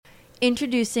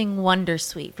Introducing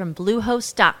Wondersuite from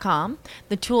Bluehost.com,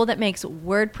 the tool that makes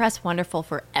WordPress wonderful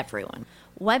for everyone.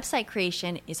 Website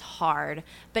creation is hard,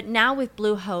 but now with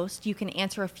Bluehost, you can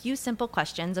answer a few simple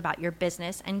questions about your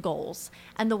business and goals,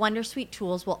 and the Wondersuite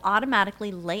tools will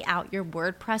automatically lay out your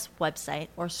WordPress website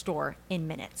or store in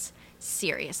minutes.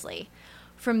 Seriously.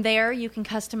 From there, you can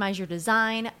customize your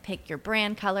design, pick your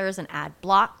brand colors, and add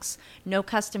blocks. No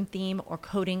custom theme or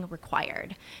coding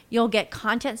required. You'll get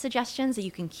content suggestions that you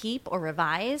can keep or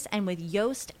revise, and with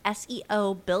Yoast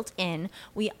SEO built in,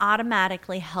 we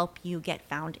automatically help you get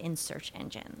found in search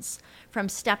engines. From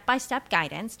step-by-step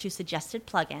guidance to suggested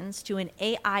plugins to an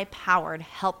AI-powered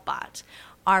help bot,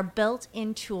 our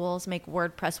built-in tools make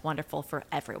WordPress wonderful for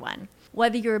everyone.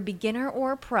 Whether you're a beginner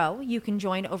or a pro, you can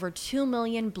join over 2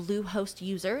 million Bluehost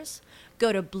users.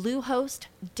 Go to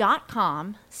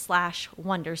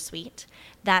bluehost.com/wondersuite.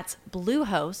 That's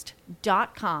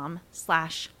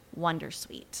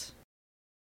bluehost.com/wondersuite.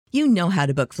 You know how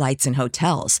to book flights and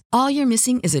hotels. All you're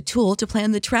missing is a tool to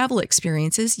plan the travel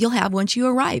experiences you'll have once you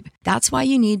arrive. That's why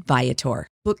you need Viator.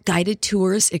 Book guided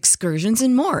tours, excursions,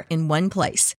 and more in one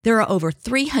place. There are over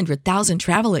 300,000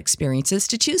 travel experiences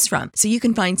to choose from, so you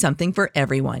can find something for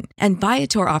everyone. And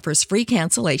Viator offers free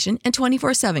cancellation and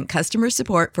 24/7 customer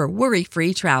support for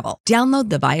worry-free travel.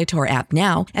 Download the Viator app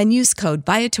now and use code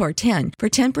Viator10 for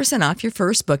 10% off your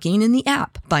first booking in the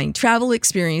app. Find travel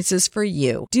experiences for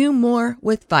you. Do more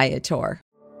with Viator.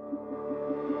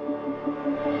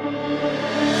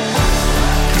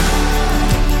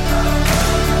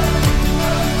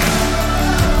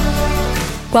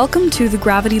 Welcome to the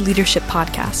Gravity Leadership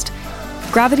Podcast.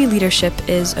 Gravity Leadership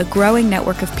is a growing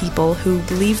network of people who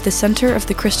believe the center of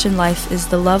the Christian life is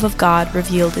the love of God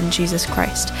revealed in Jesus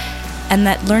Christ, and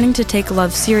that learning to take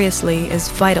love seriously is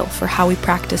vital for how we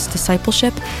practice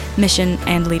discipleship, mission,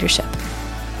 and leadership.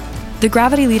 The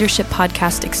Gravity Leadership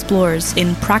Podcast explores,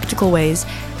 in practical ways,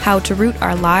 how to root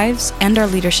our lives and our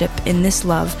leadership in this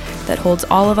love that holds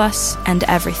all of us and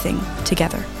everything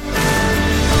together.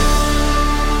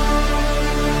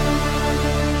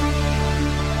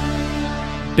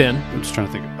 Ben. I'm just trying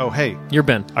to think. Oh, hey. You're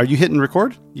Ben. Are you hitting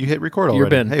record? You hit record already. You're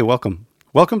Ben. Hey, welcome.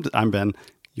 I'm Ben.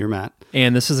 You're Matt.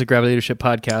 And this is the Gravity Leadership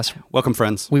Podcast. Welcome,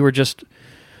 friends. We were just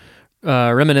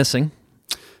reminiscing.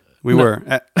 We were.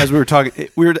 As we were talking,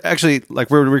 we were actually,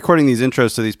 we're recording these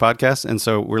intros to these podcasts, and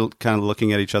so we're kind of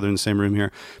looking at each other in the same room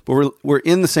here. But we're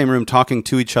in the same room talking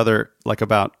to each other,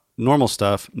 about normal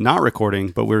stuff, not recording,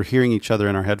 but we're hearing each other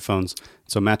in our headphones.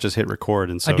 So Matt just hit record,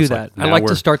 and so I do that. I like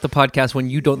to start the podcast when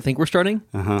you don't think we're starting,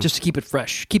 just to keep it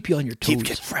fresh, keep you on your toes.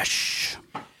 Keep it fresh,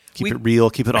 keep it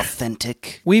real, keep it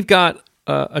authentic. We've got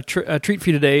a treat for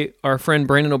you today. Our friend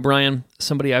Brandon O'Brien,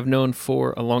 somebody I've known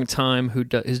for a long time, who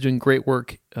is doing great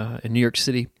work in New York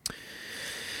City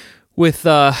with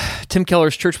Tim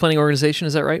Keller's church planting organization.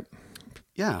 Is that right?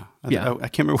 Yeah. I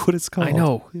can't remember what it's called. I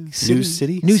know. Yeah. New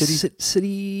City?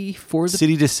 City for the...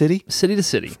 City to City? City to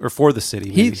City. Or for the city.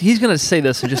 He's going to say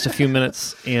this in just a few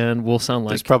minutes, and we'll sound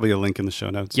like... There's probably a link in the show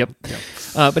notes. Yep.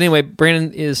 But anyway,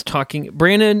 Brandon is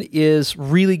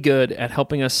really good at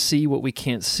helping us see what we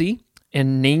can't see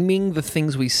and naming the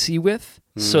things we see with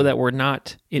so that we're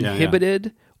not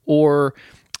inhibited or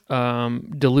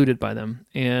diluted by them.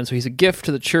 And so he's a gift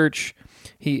to the church.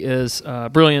 He is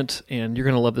brilliant, and you're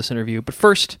going to love this interview. But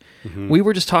first, we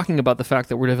were just talking about the fact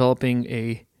that we're developing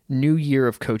a new year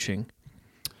of coaching.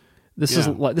 This is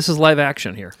live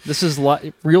action here. This is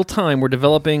real time. We're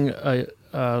developing a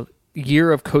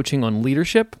year of coaching on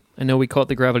leadership. I know we call it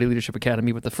the Gravity Leadership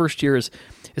Academy, but the first year is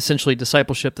essentially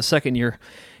discipleship. The second year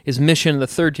is mission. The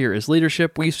third year is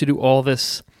leadership. We used to do all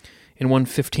this in one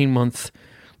 15-month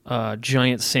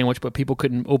giant sandwich, but people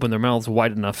couldn't open their mouths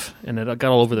wide enough, and it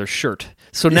got all over their shirt.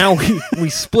 So now we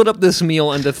split up this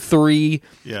meal into 3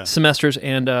 semesters,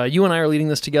 and you and I are leading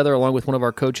this together along with one of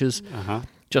our coaches,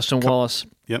 Justin Wallace.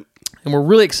 Yep. And we're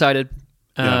really excited,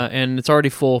 and it's already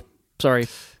full. Sorry.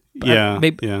 I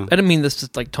didn't mean this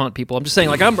to taunt people. I'm just saying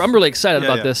I'm really excited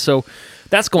about this. So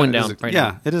that's going down right now.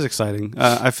 Yeah, it is exciting.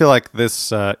 I feel like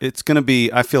this. It's going to be.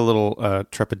 I feel a little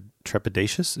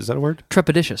trepidatious. Is that a word?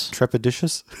 Trepidatious.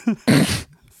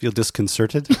 Feel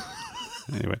disconcerted.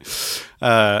 Anyway,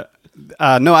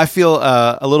 no, I feel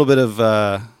a little bit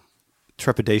of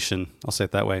trepidation. I'll say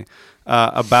it that way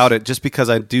about it, just because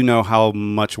I do know how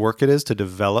much work it is to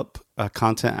develop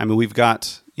content. I mean, we've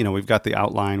got the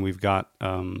outline. We've got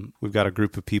a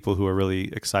group of people who are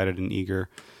really excited and eager.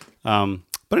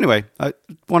 But anyway, I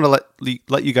want to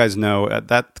let you guys know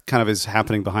that kind of is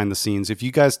happening behind the scenes. If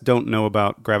you guys don't know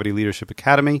about Gravity Leadership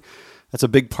Academy, that's a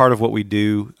big part of what we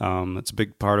do. It's a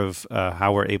big part of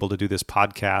how we're able to do this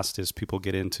podcast is people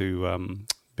get into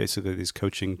basically these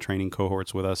coaching training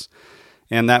cohorts with us.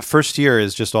 And that first year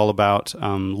is just all about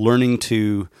learning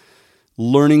to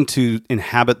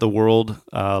inhabit the world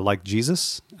like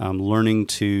Jesus, learning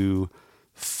to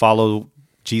follow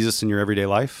Jesus in your everyday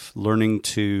life, learning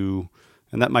to,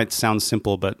 and that might sound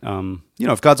simple, but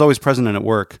if God's always present and at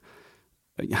work,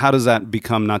 how does that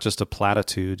become not just a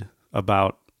platitude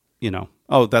about,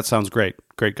 oh, that sounds great,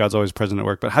 God's always present at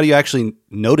work, but how do you actually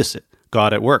notice it?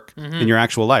 God at work in your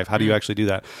actual life. How do you actually do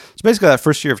that? So basically that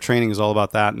first year of training is all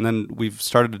about that. And then we've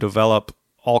started to develop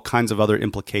all kinds of other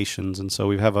implications. And so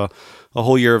we have a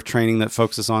whole year of training that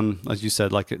focuses on, as you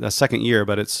said, like a second year,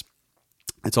 but it's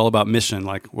all about mission.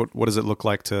 Like what does it look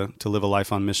like to live a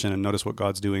life on mission and notice what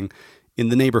God's doing in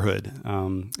the neighborhood?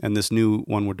 And this new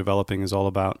one we're developing is all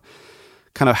about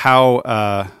kind of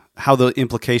how the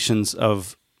implications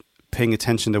of paying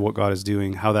attention to what God is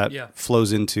doing, how that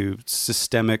flows into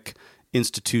systemic,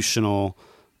 institutional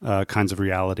kinds of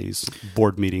realities,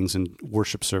 board meetings and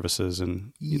worship services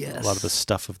and a lot of the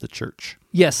stuff of the church.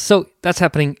 Yes, so that's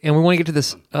happening, and we want to get to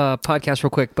this podcast real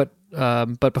quick, but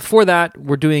before that,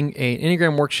 we're doing an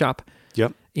Enneagram workshop.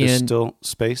 Yep, there's still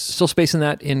space in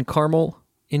that in Carmel,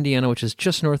 Indiana, which is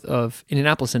just north of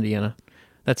Indianapolis, Indiana.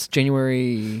 That's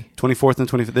January 24th and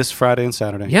 25th, this Friday and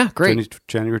Saturday. Yeah, great.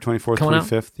 January 24th, coming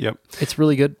 25th. Out. Yep. It's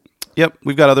really good. Yep.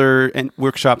 We've got other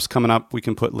workshops coming up. We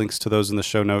can put links to those in the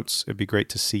show notes. It'd be great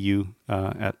to see you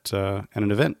at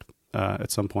an event at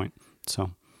some point.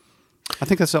 So I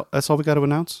think that's all we got to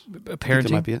announce. Parenting.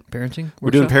 That might be it. Parenting.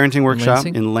 We're doing parenting workshop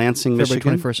in Lansing, Michigan.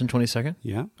 February 21st and 22nd.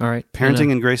 Yeah. All right.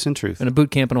 Parenting and Grace and Truth. And a boot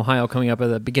camp in Ohio coming up at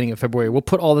the beginning of February. We'll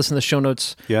put all this in the show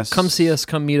notes. Yes. Come see us.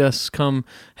 Come meet us. Come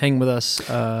hang with us.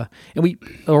 And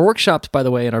our workshops, by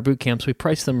the way, and our boot camps, we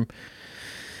price them.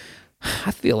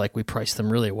 I feel like we price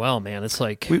them really well, man. It's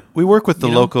like we work with the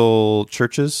local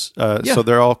churches, so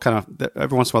they're all kind of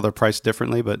every once in a while they're priced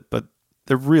differently, but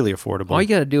they're really affordable. All you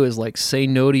got to do is like say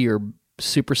no to your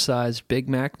supersized Big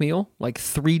Mac meal, like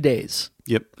 3 days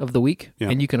of the week,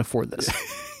 and you can afford this.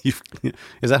 Is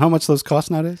that how much those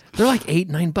cost nowadays? They're like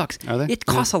 $8-9. Are they? It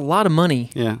costs a lot of money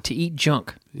to eat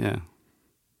junk. Yeah,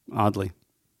 oddly.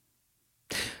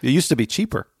 It used to be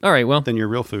cheaper. All right, well, than your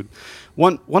real food.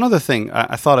 One other thing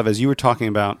I thought of as you were talking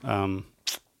about right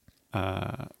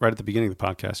at the beginning of the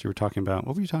podcast, you were talking about,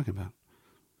 what were you talking about? I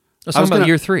was talking about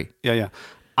year 3. Yeah.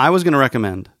 I was going to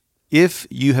recommend, if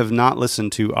you have not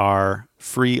listened to our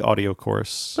free audio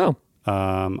course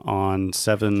on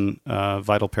 7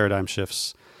 vital paradigm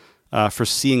shifts for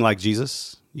seeing like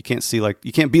Jesus. You can't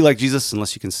be like Jesus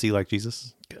unless you can see like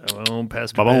Jesus. Boom,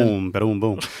 Pastor Ben.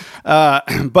 Boom.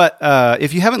 But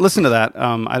if you haven't listened to that,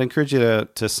 I'd encourage you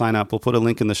to sign up. We'll put a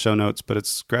link in the show notes, but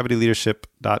it's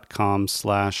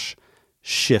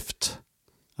gravityleadership.com/shift,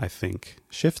 I think.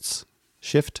 Shift?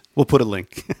 We'll put a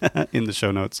link in the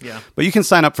show notes. Yeah. But you can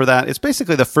sign up for that. It's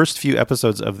basically the first few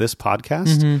episodes of this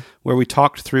podcast where we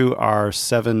talked through our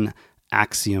 7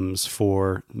 axioms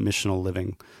for missional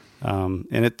living. And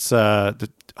it's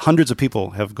hundreds of people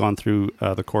have gone through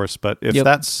the course, but if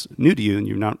that's new to you and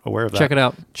you're not aware of that,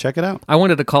 check it out. I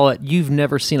wanted to call it "You've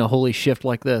Never Seen a Holy Shift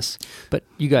Like This," but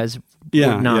you guys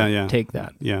would not take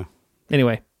that. Yeah.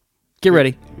 Anyway, get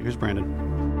ready. Here's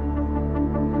Brandon.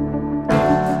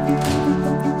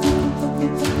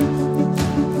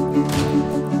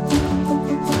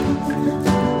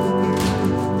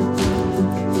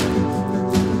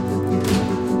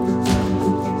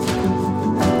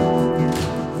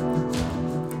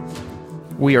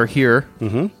 We are here.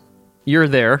 Mm-hmm. You're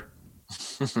there.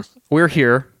 We're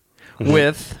here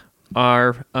with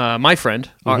our my friend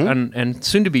and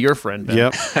soon to be your friend, Ben.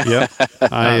 Yep.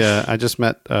 I just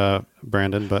met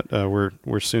Brandon, but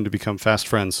we're soon to become fast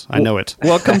friends. I know it.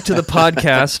 Welcome to the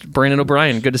podcast, Brandon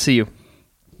O'Brien. Good to see you.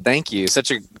 Thank you.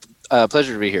 Such a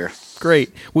pleasure to be here.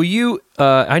 Great. Well, you,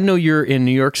 I know you're in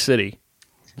New York City.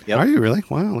 Yep. Are you really?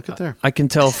 Wow, look at there. I can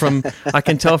tell from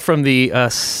the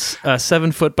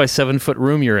 7 foot by 7 foot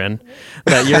room you're in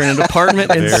that you're in an apartment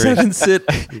in New York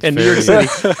City.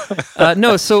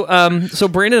 So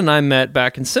Brandon and I met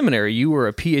back in seminary. You were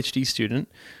a PhD student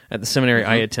at the seminary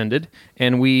I attended,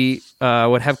 and we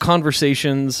would have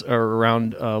conversations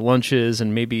around lunches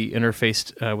and maybe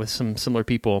interfaced with some similar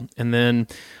people. And then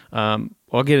I'll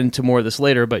get into more of this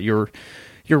later. But your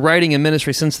writing and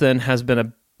ministry since then has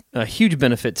been a huge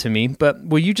benefit to me, but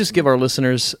will you just give our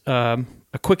listeners a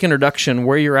quick introduction,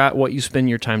 where you're at, what you spend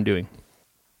your time doing?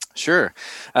 Sure.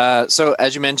 So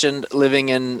as you mentioned, living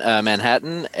in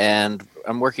Manhattan, and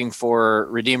I'm working for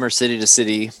Redeemer City to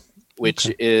City, which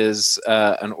is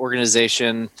an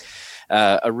organization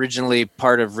originally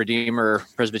part of Redeemer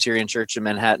Presbyterian Church in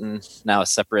Manhattan, now a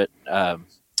separate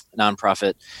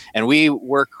nonprofit, and we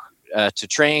work to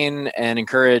train and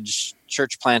encourage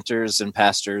church planters and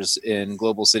pastors in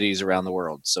global cities around the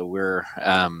world. So we're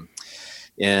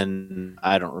in,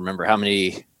 I don't remember how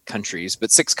many countries,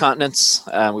 but 6 continents.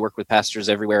 We work with pastors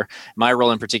everywhere. My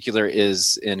role in particular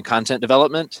is in content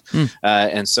development.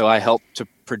 And so I help to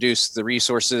produce the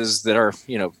resources that are,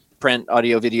 print,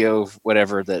 audio, video,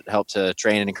 whatever, that help to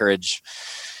train and encourage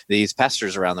these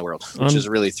pastors around the world, which is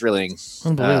a really thrilling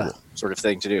sort of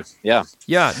thing to do. Yeah.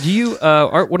 Yeah. Do you,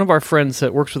 one of our friends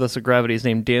that works with us at Gravity is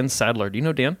named Dan Sadler. Do you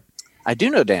know Dan? I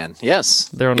do know Dan. Yes.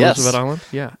 They're on Roosevelt Island.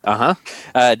 Yeah.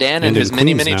 Dan and his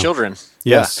many children.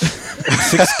 Yes.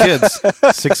 Yeah.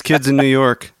 6 kids in New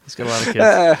York. He's got a lot of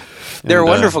kids. They're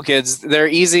wonderful kids. They're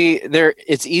easy.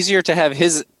 It's easier to have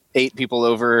his 8 people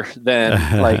over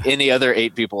than like any other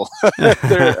 8 people.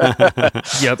 They're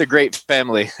a great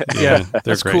family. Yeah,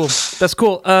 that's great. Cool. That's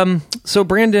cool. So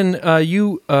Brandon,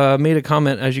 you made a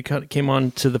comment as you came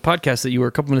on to the podcast that you were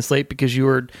a couple minutes late because you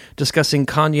were discussing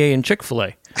Kanye and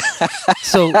Chick-fil-A.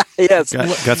 So yes,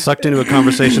 got sucked into a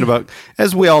conversation about,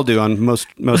 as we all do on most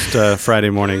Friday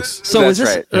mornings. So was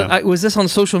this on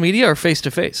social media or face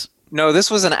to face? No,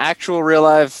 this was an actual real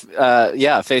life,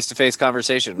 face-to-face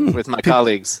conversation with my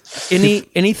colleagues.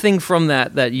 Anything from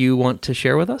that you want to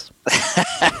share with us?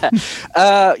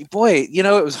 Boy,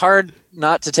 it was hard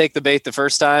not to take the bait the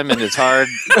first time, and it's hard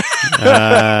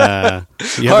not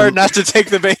to take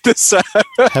the bait this time.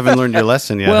 Haven't learned your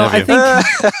lesson yet. Well, have you?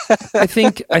 I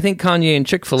think Kanye and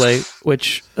Chick-fil-A,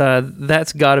 which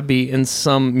that's got to be in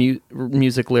some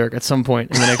music lyric at some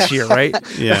point in the next year, right?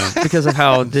 Yeah, because of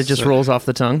how it just rolls off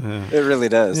the tongue. Yeah. It really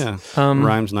does. Yeah,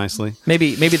 rhymes nicely.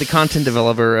 Maybe the content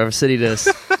developer of City does.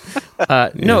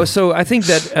 No, so I think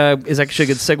that is actually a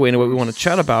good segue into what we want to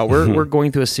chat about. We're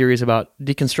going through a series about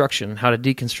deconstruction, how to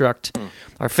deconstruct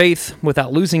our faith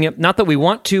without losing it. Not that we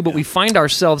want to, but we find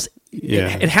ourselves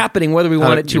it happening whether we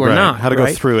want it to or not. How to go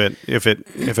through it if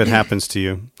it happens to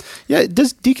you. Yeah,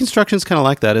 deconstruction is kind of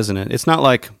like that, isn't it? It's not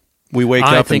like we wake up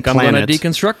and plan it. I think I'm going to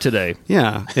deconstruct today.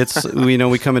 Yeah, it's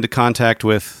we come into contact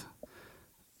with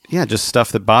just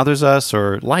stuff that bothers us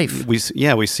or life. We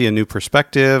see a new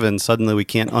perspective and suddenly we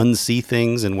can't unsee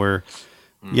things and we're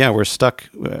stuck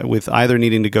with either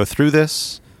needing to go through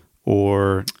this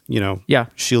or,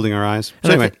 shielding our eyes.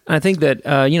 So anyway. I think that,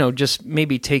 just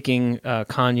maybe taking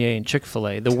Kanye and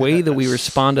Chick-fil-A, the way that we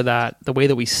respond to that, the way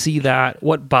that we see that,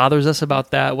 what bothers us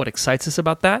about that, what excites us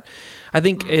about that, I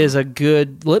think is a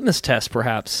good litmus test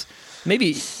perhaps.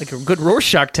 Maybe like a good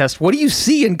Rorschach test. What do you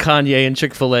see in Kanye and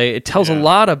Chick-fil-A? It tells a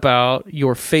lot about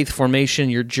your faith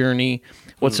formation, your journey,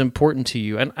 what's important to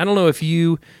you. And I don't know if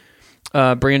you,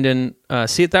 Brandon,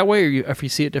 see it that way or if you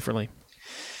see it differently.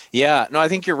 Yeah, no, I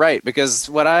think you're right because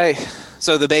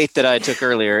so the bait that I took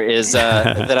earlier is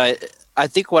that I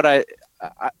think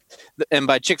and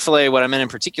by Chick-fil-A, what I meant in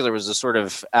particular was the sort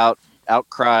of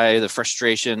outcry, the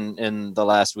frustration in the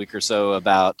last week or so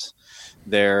about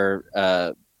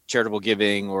their charitable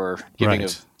giving or giving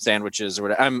of sandwiches or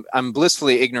whatever. I'm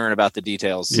blissfully ignorant about the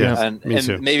details. Yeah, and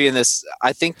too. Maybe in this,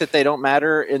 I think that they don't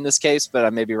matter in this case, but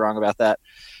I may be wrong about that.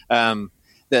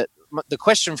 That the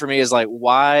question for me is like,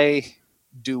 why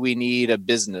do we need a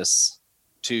business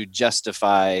to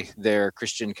justify their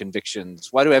Christian convictions?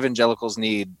 Why do evangelicals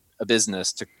need a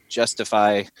business to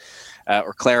justify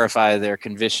or clarify their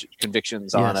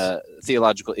convictions on a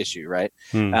theological issue, right?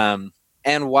 And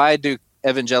why do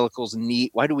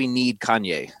we need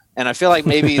Kanye? And I feel like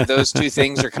maybe those two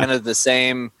things are kind of the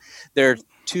same. They're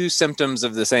two symptoms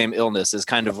of the same illness is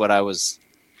kind of what I was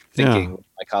thinking with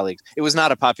my colleagues. It was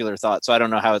not a popular thought, so I don't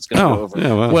know how it's going to go over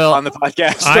well, on the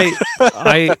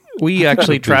podcast. We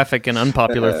actually traffic in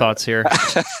unpopular thoughts here.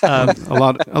 A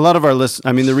lot of our listeners.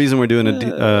 I mean, the reason we're doing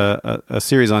a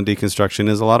series on deconstruction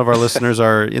is a lot of our listeners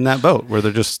are in that boat where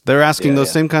they're asking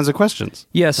those same kinds of questions.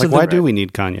 Yeah. So why do we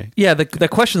need Kanye? Yeah. The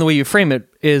question, the way you frame it,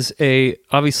 is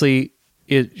obviously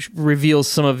it reveals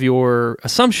some of your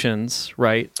assumptions,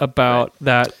 right, about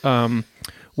that.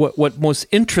 What most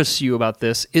interests you about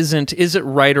this is it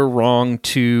right or wrong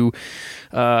to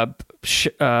be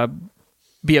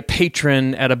a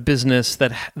patron at a business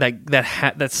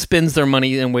that spends their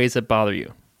money in ways that bother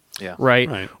you? Yeah.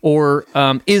 Right. Or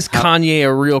is Kanye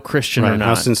a real Christian or not?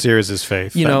 How sincere is his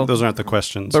faith? Those aren't the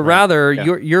questions. But rather,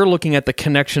 you're looking at the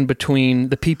connection between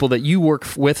the people that you work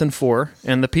with and for,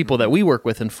 and the people that we work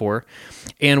with and for,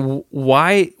 and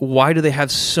why do they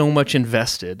have so much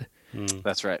invested?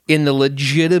 That's right. In the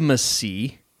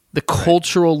legitimacy, the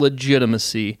cultural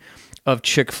legitimacy of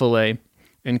Chick-fil-A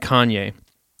and Kanye.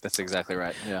 That's exactly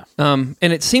right. Yeah. And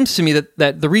it seems to me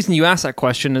that the reason you asked that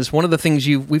question is one of the things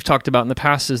we've talked about in the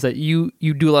past is that you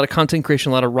do a lot of content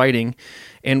creation, a lot of writing,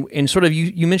 and sort of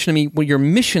you mentioned to me your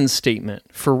mission statement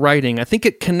for writing. I think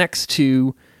it connects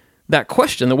to that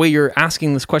question, the way you're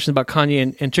asking this question about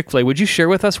Kanye and Chick-fil-A. Would you share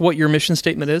with us what your mission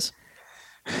statement is?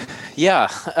 Yeah.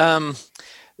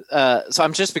 So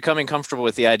I'm just becoming comfortable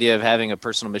with the idea of having a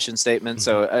personal mission statement.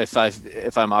 So if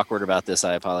I'm awkward about this,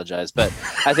 I apologize. But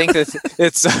I think that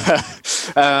it's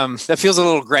that feels a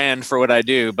little grand for what I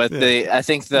do. But I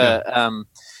think what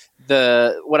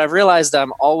I've realized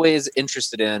I'm always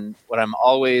interested in, what I'm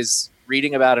always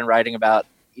reading about and writing about,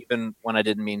 even when I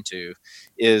didn't mean to,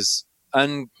 is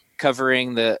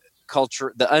uncovering the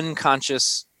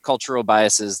unconscious cultural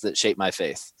biases that shape my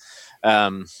faith.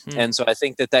 And so I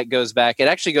think that goes back. It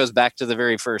actually goes back to the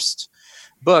very first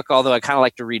book, although I kind of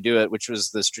like to redo it, which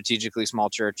was the Strategically Small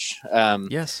Church.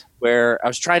 Yes, where I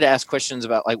was trying to ask questions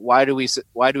about like why do we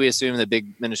assume that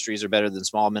big ministries are better than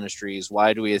small ministries?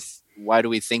 Why do we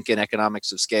think in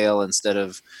economics of scale instead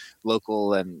of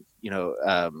local and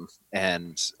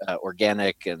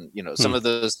organic and some of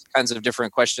those kinds of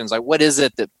different questions? Like what is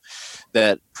it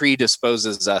that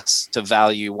predisposes us to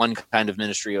value one kind of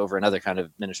ministry over another kind of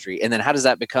ministry, and then how does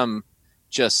that become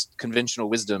just conventional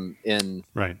wisdom in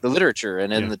the literature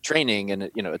and in the training and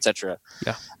et cetera.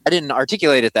 Yeah. I didn't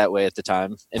articulate it that way at the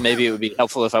time, and maybe it would be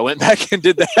helpful if I went back and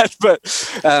did that. But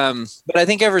I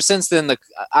think ever since then,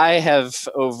 I have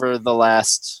over the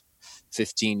last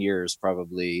 15 years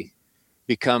probably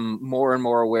become more and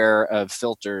more aware of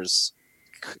filters,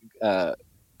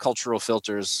 cultural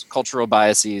filters, cultural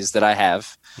biases that I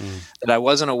have that I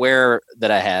wasn't aware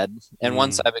that I had. And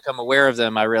once I become aware of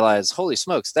them, I realize, holy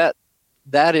smokes, that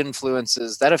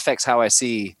affects how I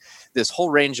see this whole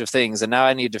range of things. And now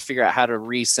I need to figure out how to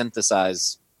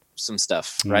resynthesize some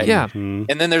stuff. Right. Yeah. And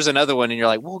then there's another one and you're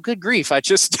like, well, good grief. I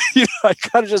just, I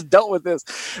kind of just dealt with this.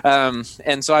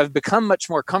 And so I've become much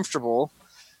more comfortable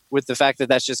with the fact that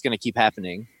that's just going to keep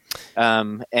happening.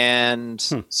 So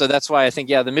that's why I think,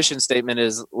 the mission statement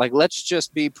is like, let's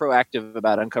just be proactive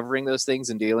about uncovering those things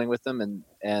and dealing with them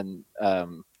and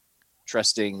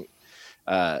trusting,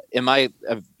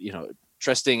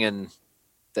 trusting in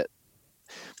that.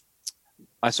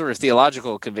 My sort of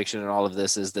theological conviction in all of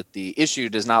this is that the issue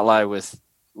does not lie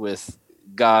with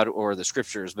God or the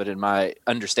scriptures, but in my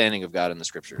understanding of God and the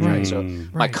scriptures. Right. So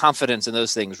my confidence in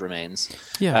those things remains.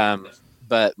 Yeah.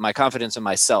 But my confidence in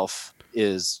myself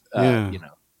is,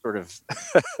 sort of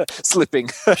slipping.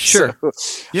 Sure.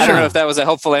 I don't know if that was a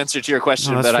helpful answer to your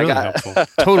question, but really I got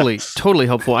helpful. Totally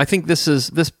helpful. I think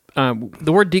the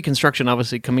word deconstruction,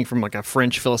 obviously coming from like a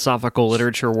French philosophical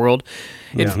literature world,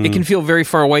 it can feel very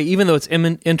far away, even though it's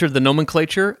entered the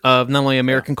nomenclature of not only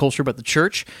American culture, but the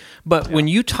church. But when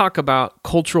you talk about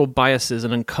cultural biases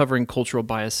and uncovering cultural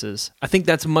biases, I think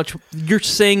that's you're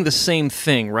saying the same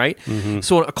thing, right?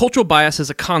 So a cultural bias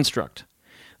is a construct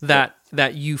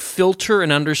that you filter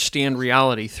and understand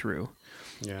reality through.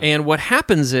 Yeah. And what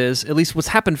happens is, at least what's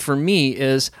happened for me,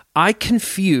 is I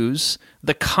confuse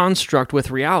the construct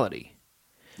with reality.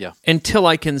 Yeah. Until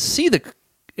I can see the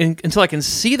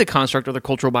construct or the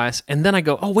cultural bias, and then I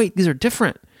go, oh wait, these are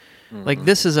different. Like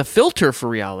this is a filter for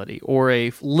reality, or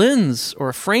a lens, or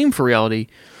a frame for reality.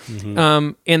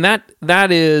 And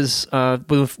that is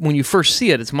when you first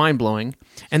see it, it's mind blowing.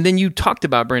 And then you talked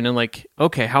about, Brandon, like,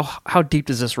 okay, how deep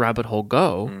does this rabbit hole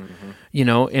go?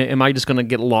 Am I just going to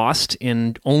get lost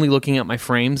in only looking at my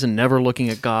frames and never looking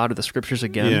at God or the scriptures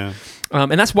again? Yeah.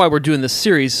 And that's why we're doing this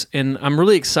series. And I'm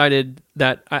really excited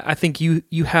that I think you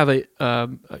have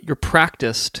you're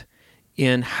practiced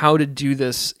in how to do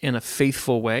this in a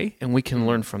faithful way, and we can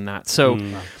learn from that. So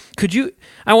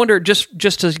I wonder,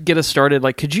 just to get us started,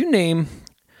 like, could you name,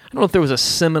 I don't know if there was a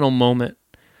seminal moment,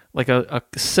 like a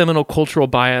seminal cultural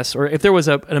bias, or if there was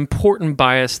an important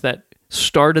bias that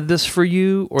started this for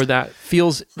you, or that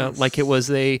feels like it was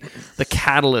the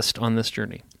catalyst on this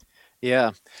journey?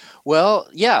 Yeah. Well,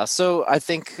 yeah. So I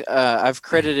think I've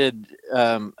credited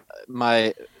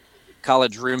my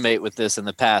college roommate with this in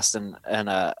the past, and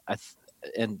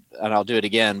I'll do it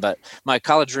again. But my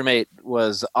college roommate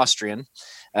was Austrian.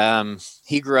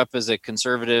 He grew up as a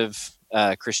conservative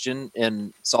Christian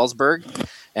in Salzburg,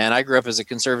 and I grew up as a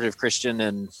conservative Christian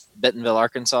in Bentonville,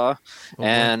 Arkansas. Okay.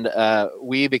 And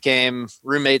we became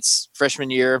roommates freshman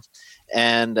year,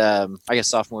 and I guess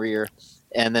sophomore year,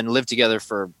 and then lived together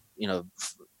for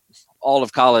all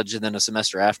of college and then a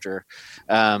semester after.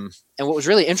 And what was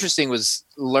really interesting was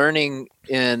learning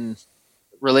in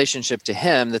relationship to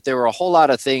him that there were a whole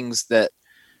lot of things that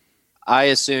I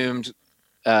assumed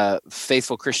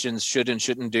faithful Christians should and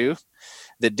shouldn't do,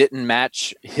 that didn't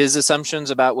match his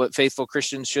assumptions about what faithful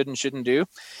Christians should and shouldn't do.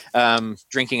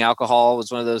 Drinking alcohol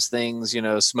was one of those things,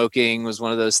 smoking was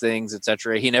one of those things,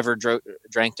 etc. He never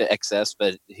drank to excess,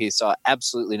 but he saw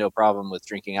absolutely no problem with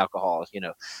drinking alcohol,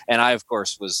 and I, of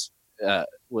course, was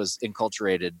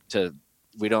enculturated to,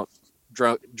 we don't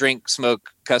drink,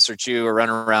 smoke, cuss or chew, or run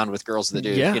around with girls that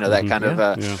do, that kind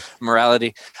of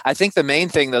morality. I think the main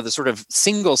thing, though, the sort of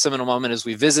single seminal moment, is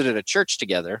we visited a church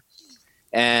together.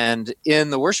 And in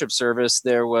the worship service,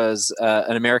 there was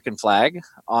an American flag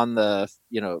on the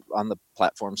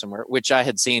platform somewhere, which I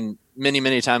had seen many,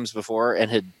 many times before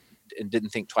and didn't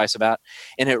think twice about.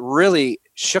 And it really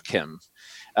shook him.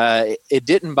 It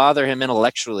didn't bother him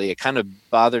intellectually. It kind of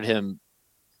bothered him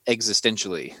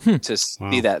existentially to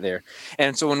see that there.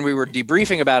 And so when we were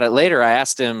debriefing about it later, I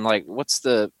asked him, like, what's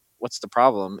the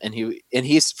problem? And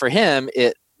he's for him,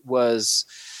 it was,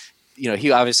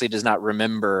 he obviously does not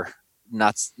remember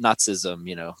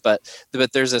Nazism,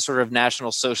 but there's a sort of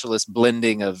National Socialist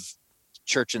blending of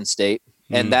church and state,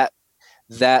 and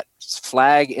that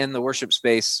flag in the worship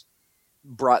space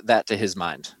brought that to his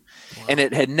mind. Wow. And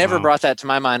it had never brought that to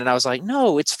my mind. And I was like,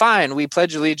 no, it's fine. We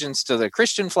pledge allegiance to the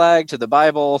Christian flag, to the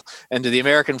Bible, and to the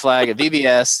American flag at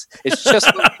VBS. It's just,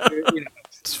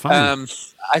 it's fine.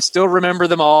 I still remember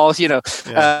them all,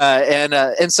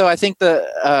 and so I think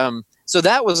so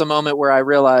that was a moment where I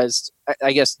realized,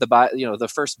 I guess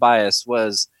the first bias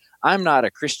was, I'm not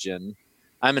a Christian,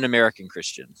 I'm an American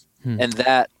Christian. And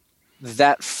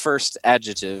that first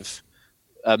adjective,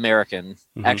 American,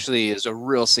 actually is a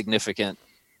real significant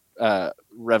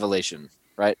revelation,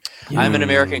 right? I'm an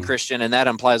American Christian, and that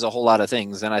implies a whole lot of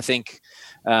things. And I think,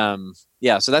 so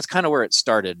that's kind of where it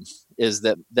started, is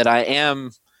that I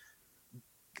am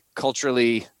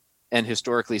culturally and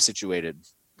historically situated.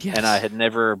 Yes. And I had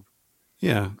never...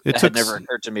 it had never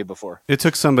occurred to me before. It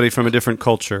took somebody from a different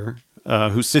culture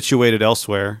who's situated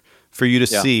elsewhere for you to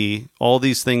see all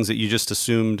these things that you just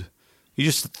assumed,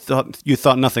 you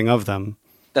thought nothing of them.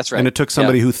 That's right. And it took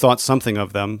somebody who thought something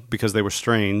of them because they were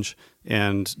strange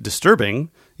and disturbing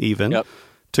even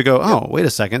to go, wait a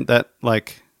second, that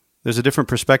there's a different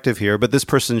perspective here, but this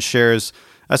person shares,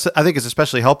 I think it's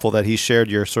especially helpful that he shared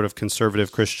your sort of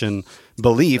conservative Christian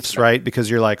beliefs, right? Because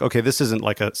you're like, okay, this isn't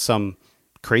like some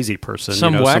crazy person,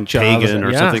 some pagan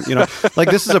or something, like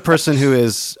this is a person who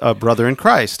is a brother in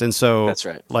Christ. And so that's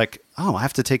right. I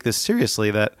have to take this seriously,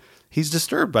 that he's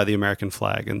disturbed by the American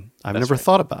flag. And I've never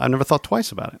thought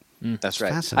twice about it. That's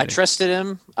right. I trusted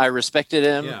him. I respected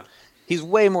him. Yeah. He's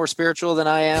way more spiritual than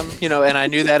I am, and I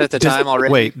knew that at the time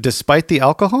already. Wait, despite the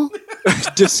alcohol?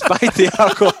 Despite the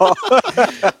alcohol.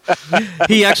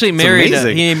 He actually married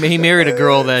he married a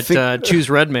girl that chews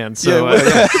Red Man. So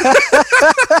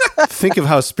think of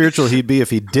how spiritual he'd be if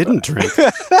he didn't drink.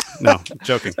 No,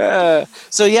 joking.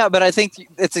 But I think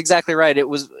it's exactly right.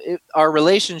 Our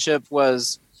relationship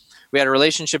was, we had a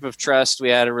relationship of trust, we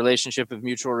had a relationship of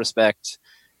mutual respect,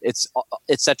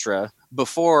 etc.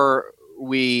 before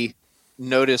we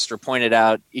noticed or pointed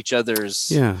out each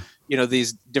other's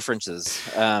these differences,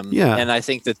 and I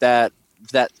think that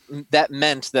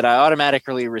meant that I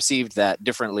automatically received that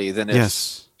differently than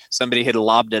if somebody had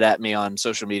lobbed it at me on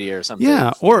social media or something.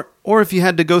 Or if you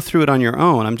had to go through it on your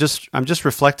own. I'm just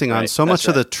reflecting on so much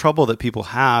of the trouble that people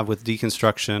have with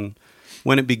deconstruction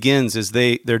when it begins is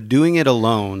they're doing it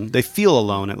alone. They feel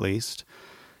alone, at least.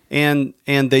 And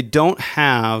they don't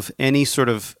have any sort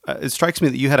of, it strikes me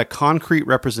that you had a concrete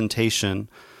representation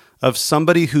of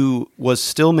somebody who was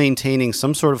still maintaining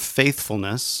some sort of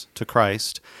faithfulness to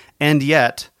Christ, and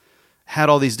yet had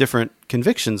all these different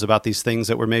convictions about these things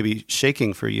that were maybe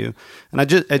shaking for you. And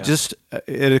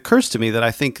it occurs to me that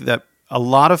I think that a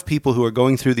lot of people who are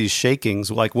going through these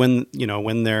shakings, like when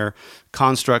their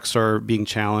constructs are being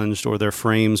challenged or their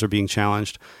frames are being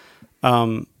challenged,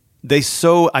 they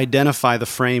so identify the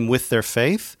frame with their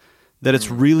faith that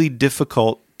it's really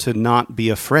difficult to not be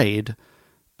afraid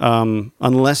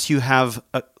unless you have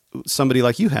somebody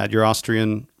like you had, your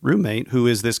Austrian roommate, who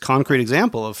is this concrete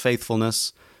example of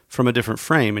faithfulness from a different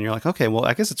frame. And you're like, okay, well,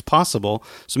 I guess it's possible.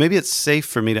 So maybe it's safe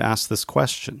for me to ask this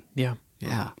question. Yeah.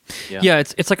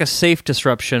 It's like a safe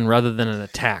disruption rather than an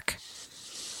attack.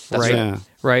 That's right. Yeah.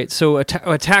 Right. So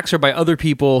attacks are by other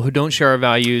people who don't share our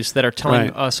values, that are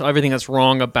telling us everything that's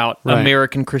wrong about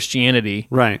American Christianity.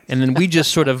 Right. And then we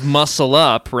just sort of muscle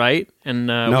up, right? And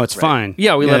it's fine.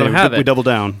 Yeah, we let them have it. We double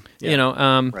down.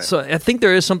 Yeah. So I think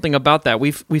there is something about that.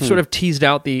 We've sort of teased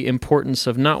out the importance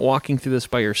of not walking through this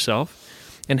by yourself.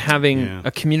 and having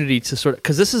a community to sort of,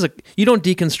 because this is you don't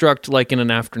deconstruct like in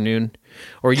an afternoon,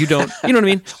 or you don't, you know what I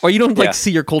mean, or you don't like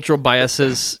see your cultural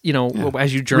biases,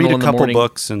 as you journal Read in the a couple morning.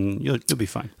 books and you'll be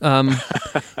fine.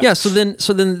 So then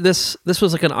this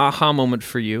was like an aha moment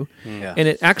for you, and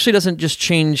it actually doesn't just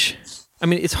change. I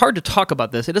mean, it's hard to talk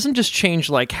about this. It doesn't just change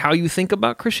like how you think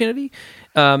about Christianity.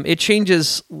 It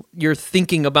changes your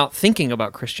thinking about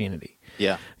Christianity.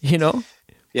 Yeah.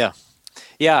 Yeah.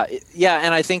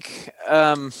 And I think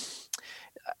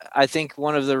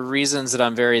one of the reasons that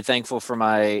I'm very thankful for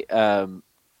my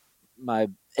my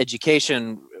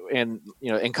education, and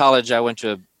in college I went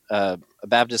to a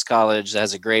Baptist college that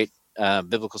has a great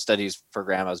biblical studies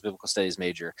program. I was a biblical studies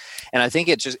major, and I think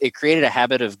it created a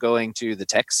habit of going to the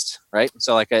text, right?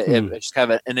 So like it just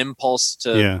kind of an impulse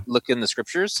to look in the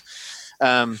scriptures,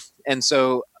 and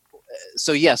so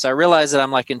yes, I realize that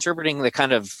I'm like interpreting the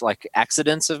kind of like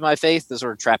accidents of my faith, the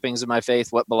sort of trappings of my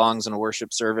faith, what belongs in a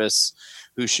worship service,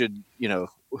 who should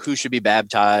be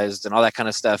baptized, and all that kind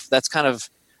of stuff. That's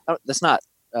not.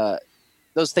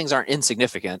 Those things aren't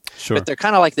insignificant, but they're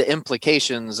kind of like the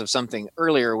implications of something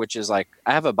earlier, which is like,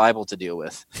 I have a Bible to deal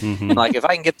with. And like, if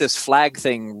I can get this flag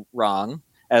thing wrong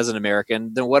as an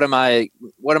American, then what am I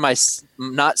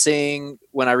not seeing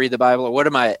when I read the Bible, or what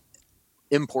am I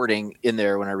importing in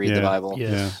there when I read the Bible?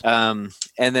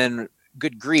 And then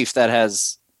good grief, that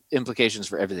has implications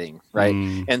for everything. Right.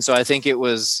 And so I think it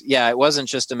wasn't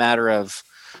just a matter of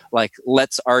like,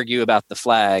 let's argue about the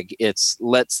flag. It's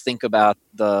let's think about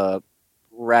the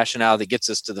rationale that gets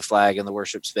us to the flag in the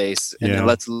worship space, and then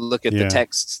let's look at the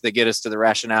texts that get us to the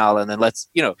rationale, and then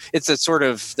it's a sort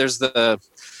of, there's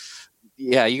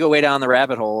you go way down the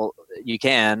rabbit hole you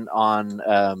can on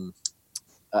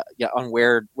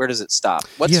where does it stop,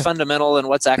 what's fundamental and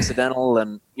what's accidental,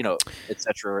 and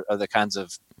etc. are the kinds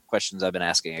of questions I've been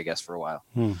asking, I guess, for a while.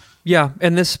 Yeah,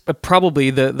 and this probably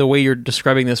the way you're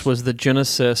describing this was the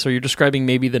genesis, or you're describing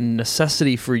maybe the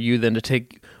necessity for you then to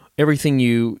take everything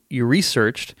you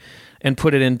researched and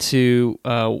put it into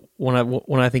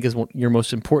one I think is your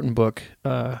most important book,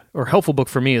 or helpful book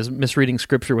for me, is Misreading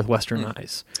Scripture with Western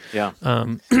Eyes. Yeah.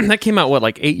 That came out,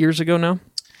 like 8 years ago now?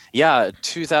 Yeah,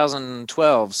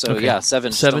 2012. So okay.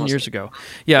 Seven years ago.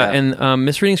 Yeah, and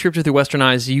Misreading Scripture through Western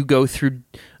Eyes, you go through,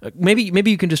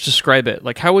 maybe you can just describe it.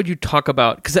 Like, how would you talk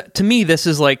about, because to me, this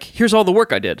is like, here's all the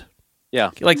work I did.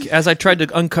 Yeah. Like, as I tried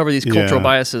to uncover these cultural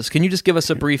biases, can you just give us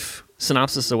a brief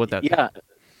synopsis of what that? Yeah,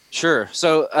 sure.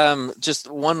 So,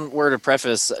 just one word of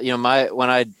preface. When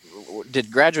I did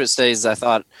graduate studies, I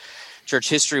thought church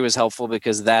history was helpful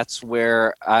because that's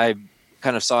where I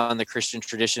kind of saw in the Christian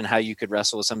tradition how you could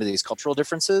wrestle with some of these cultural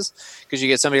differences. Because you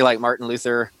get somebody like Martin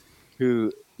Luther,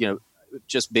 who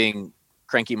just being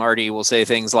cranky Marty, will say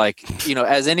things like,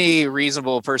 as any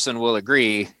reasonable person will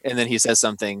agree, and then he says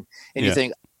something, and you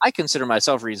think, I consider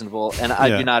myself reasonable, and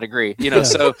I do not agree.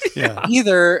 So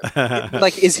either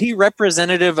like, is he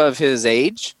representative of his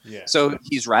age? Yeah. So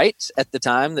he's right at the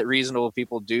time that reasonable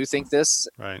people do think this,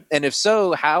 right? And if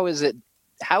so, how is it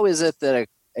that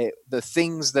the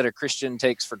things that a Christian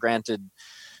takes for granted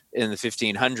in the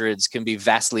 1500s can be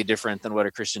vastly different than what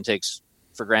a Christian takes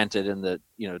for granted in the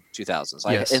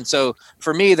 2000s? And so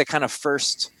for me, the kind of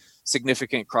first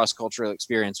significant cross-cultural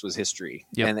experience was history,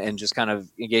 and just kind of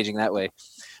engaging that way.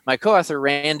 My co-author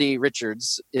Randy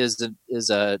Richards is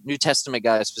a New Testament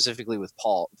guy, specifically with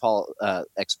Paul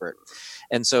expert,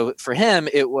 and so for him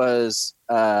it was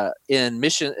in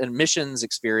missions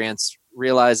experience,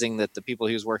 realizing that the people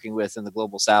he was working with in the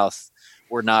global South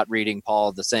were not reading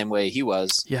Paul the same way he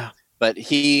was. Yeah, but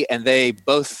he and they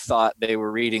both thought they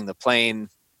were reading the plain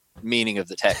meaning of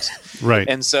the text, right?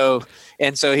 And so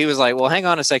he was like, well, hang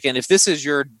on a second, if this is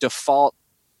your default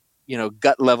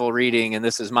gut level reading and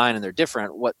this is mine and they're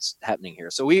different, what's happening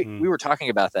here? So we were talking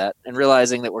about that and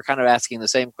realizing that we're kind of asking the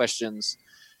same questions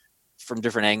from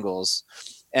different angles.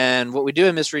 And what we do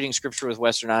in Misreading Scripture with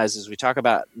Western Eyes is we talk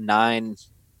about 9, I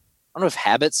don't know if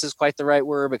habits is quite the right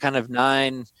word, but kind of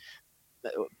 9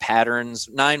 patterns,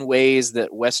 9 ways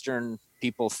that Western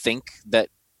people think that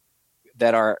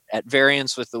are at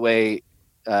variance with the way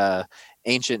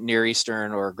ancient Near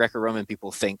Eastern or Greco-Roman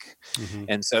people think. Mm-hmm.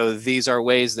 And so these are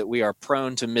ways that we are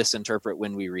prone to misinterpret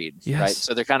when we read, right?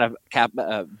 So they're kind of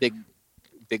big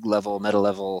level, meta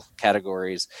level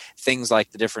categories. Things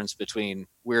like the difference between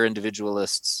we're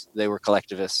individualists, they were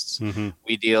collectivists. Mm-hmm.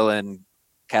 We deal in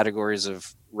categories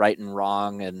of right and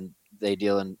wrong, and they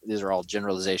deal in, these are all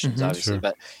generalizations, obviously,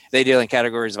 but they deal in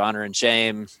categories of honor and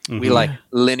shame. Mm-hmm. We like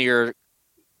linear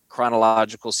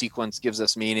chronological sequence gives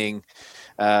us meaning.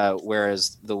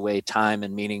 whereas the way time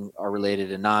and meaning are related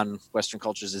in non-Western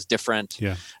cultures is different.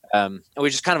 Yeah. And we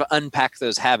just kind of unpack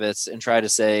those habits and try to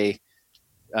say,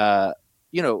 we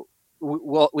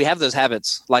have those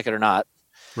habits, like it or not.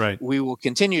 Right. We will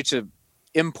continue to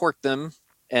import them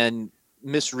and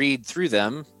misread through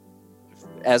them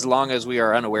as long as we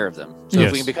are unaware of them. So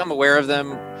if we can become aware of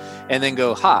them and then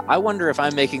go, I wonder if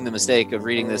I'm making the mistake of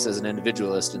reading this as an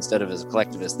individualist instead of as a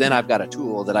collectivist, then I've got a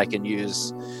tool that I can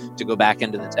use to go back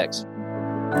into the text.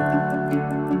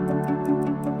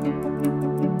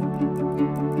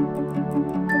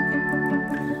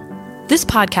 This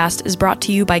podcast is brought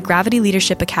to you by Gravity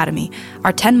Leadership Academy,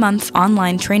 our 10-month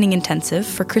online training intensive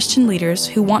for Christian leaders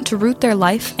who want to root their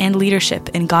life and leadership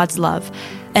in God's love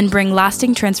and bring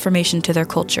lasting transformation to their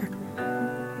culture.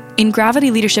 In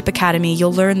Gravity Leadership Academy,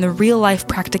 you'll learn the real-life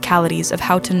practicalities of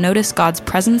how to notice God's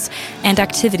presence and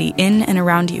activity in and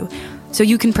around you, so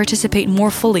you can participate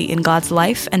more fully in God's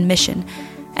life and mission,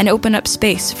 and open up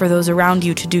space for those around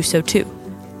you to do so too.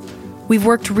 We've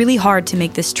worked really hard to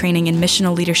make this training in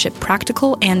missional leadership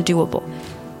practical and doable.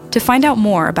 To find out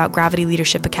more about Gravity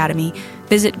Leadership Academy,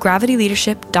 visit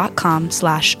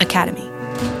gravityleadership.com/academy.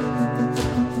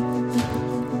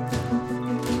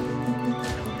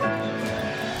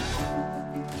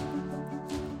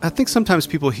 I think sometimes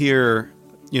people hear,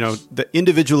 that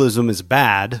individualism is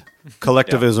bad,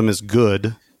 collectivism is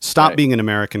good. Stop being an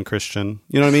American Christian.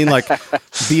 You know what I mean? Like,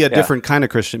 be a different kind of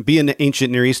Christian. Be an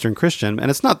ancient Near Eastern Christian. And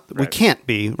it's not, we can't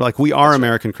be. Like, we are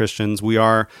American Christians. We've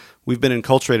been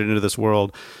enculturated into this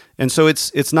world. And so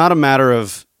it's not a matter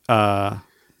of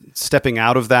stepping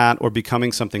out of that or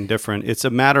becoming something different. It's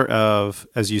a matter of,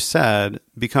 as you said,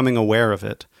 becoming aware of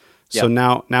it. So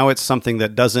now it's something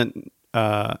that doesn't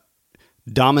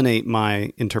dominate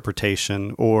my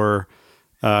interpretation or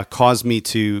cause me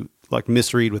to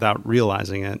misread without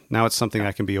realizing it. Now it's something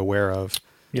I can be aware of.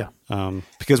 Yeah.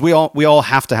 Because we all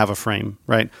have to have a frame,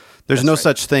 right? There's no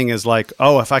such thing as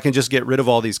if I can just get rid of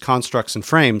all these constructs and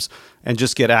frames and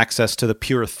just get access to the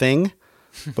pure thing,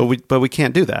 but we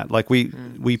can't do that.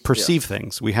 We perceive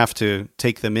things. We have to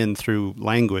take them in through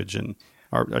language and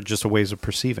are just ways of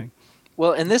perceiving.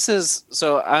 Well, and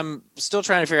so I'm still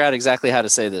trying to figure out exactly how to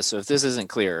say this. So if this isn't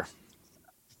clear,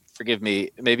 forgive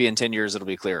me. Maybe in 10 years it'll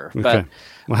be clearer. Okay. But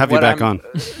we'll have you back on.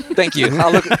 Thank you.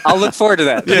 I'll look forward to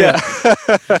that. Yeah.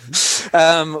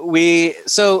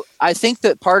 So I think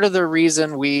that part of the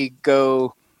reason we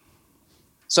go,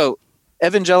 so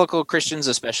evangelical Christians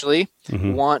especially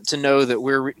want to know that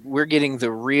we're getting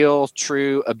the real,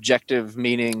 true, objective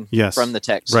meaning from the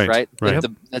text, right?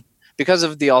 Because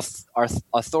of the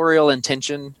authorial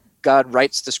intention God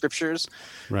writes the scriptures,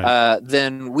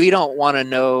 then we don't want to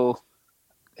know.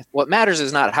 What matters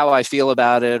is not how I feel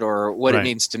about it or what it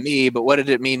means to me, but what did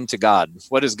it mean to God?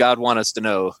 What does God want us to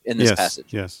know in this passage?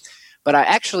 Yes. But I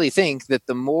actually think that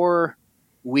the more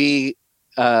we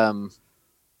kind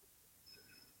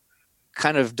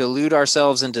of delude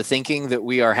ourselves into thinking that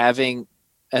we are having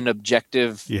an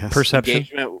objective perception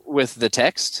engagement with the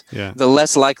text, the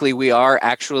less likely we are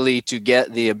actually to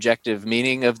get the objective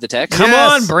meaning of the text. Come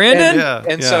on, Brandon.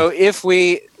 And so if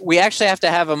we actually have to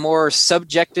have a more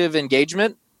subjective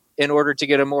engagement in order to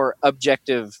get a more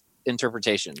objective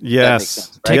interpretation. Yes. That makes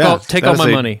sense, right? Take all my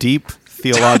money. Deep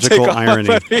theological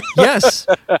irony. Yes.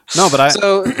 No, but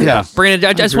Brandon,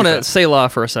 I just want to say law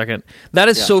for a second. That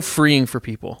is so freeing for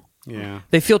people. Yeah.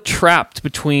 They feel trapped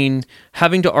between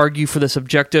having to argue for this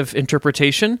objective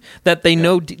interpretation that they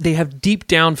know they have deep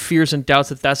down fears and doubts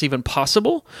that that's even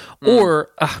possible.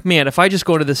 Or, if I just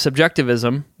go into the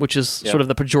subjectivism, which is sort of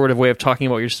the pejorative way of talking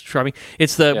about what you're describing,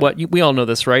 it's we all know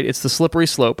this, right? It's the slippery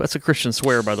slope. That's a Christian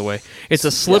swear, by the way. It's a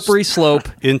slippery slope.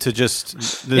 Into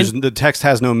just, the text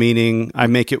has no meaning. I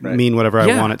make it mean whatever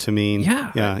I want it to mean.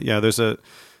 Yeah. There's a...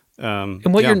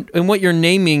 and what you're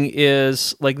naming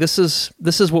is this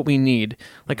is what we need,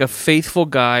 like a faithful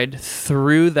guide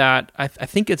through that. I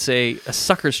think it's a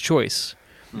sucker's choice,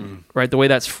 right? The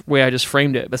way I just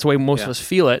framed it. That's the way most of us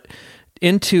feel it,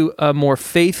 into a more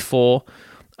faithful,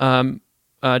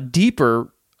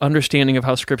 deeper understanding of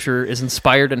how Scripture is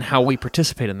inspired and how we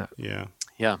participate in that. Yeah.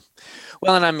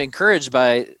 Well, and I'm encouraged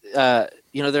by there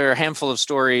are a handful of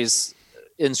stories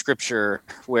in Scripture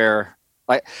where.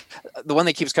 The one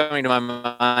that keeps coming to my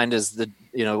mind is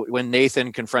when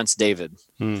Nathan confronts David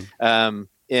in 1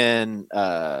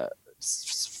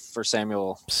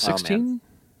 Samuel 16,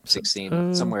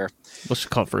 somewhere. Let's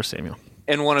call it 1 Samuel.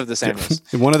 In one of the Samuels.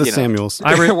 In one of the Samuels.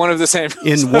 I read one of the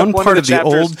Samuels. In one part of the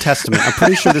Old Testament. I'm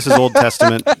pretty sure this is Old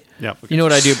Testament. Yeah. You know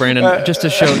what I do, Brandon? Just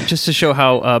to show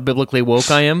how biblically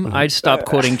woke I am, I'd stop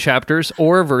quoting chapters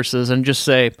or verses and just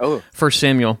say 1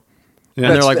 Samuel.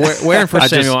 And they're like, where in First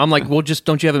Samuel? I'm like, well, just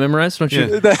don't you have it memorized? Don't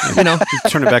you? You know,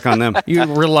 turn it back on them. You're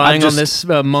relying on this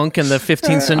monk in the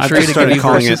 15th century I've just to started give you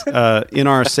calling verses. it in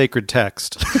our sacred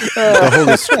text.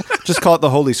 Just call it the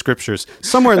Holy Scriptures.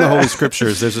 Somewhere in the Holy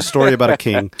Scriptures, there's a story about a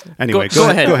king. Anyway, go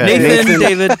ahead. Nathan,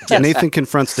 David. Nathan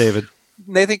confronts David.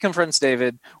 Nathan confronts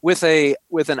David with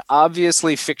an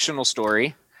obviously fictional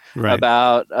story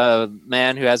about a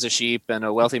man who has a sheep and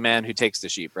a wealthy man who takes the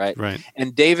sheep, right?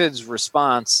 And David's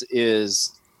response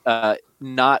is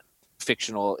not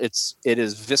fictional. It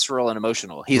is visceral and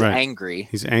emotional. He's angry.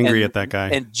 He's angry at that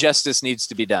guy. And justice needs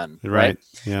to be done. Right.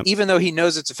 Yep. Even though he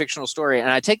knows it's a fictional story. And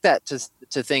I take that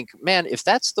to think, man, if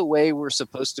that's the way we're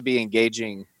supposed to be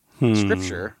engaging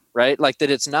Scripture, right? Like that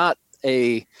it's not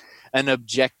an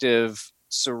objective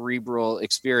cerebral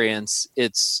experience.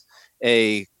 It's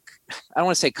I don't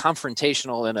want to say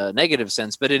confrontational in a negative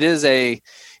sense, but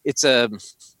it's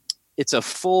a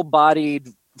full-bodied,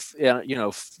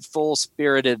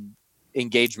 full-spirited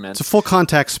engagement. It's a full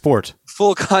contact sport. A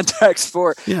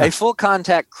full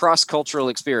contact cross-cultural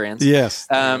experience. Yes.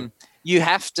 You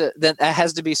have to, that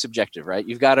has to be subjective, right?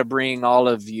 You've got to bring all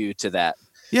of you to that.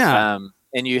 Yeah.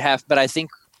 But I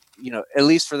think, at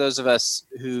least for those of us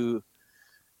who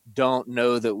don't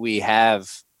know that we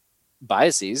have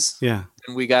biases, and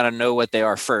we got to know what they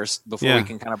are first before we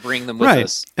can kind of bring them with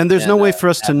us. And there's no way for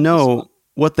us to know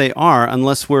what they are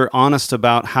unless we're honest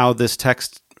about how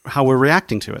we're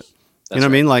reacting to it. You know what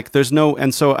I mean? Like there's no,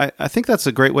 and so I think that's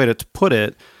a great way to put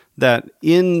it, that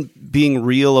in being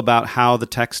real about how the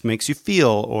text makes you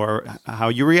feel or how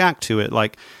you react to it,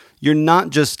 like you're not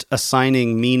just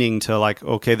assigning meaning to like,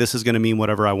 okay, this is going to mean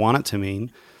whatever I want it to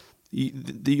mean.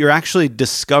 You're actually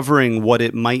discovering what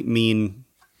it might mean.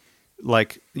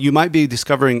 Like you might be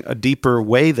discovering a deeper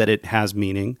way that it has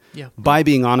meaning by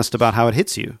being honest about how it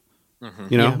hits you,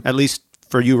 at least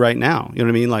for you right now. You know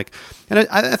what I mean? Like, and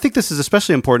I think this is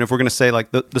especially important if we're going to say like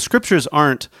the Scriptures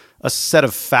aren't a set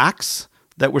of facts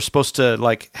that we're supposed to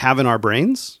like have in our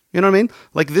brains. You know what I mean?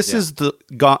 Like this is the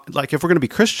God, like if we're going to be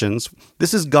Christians,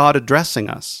 this is God addressing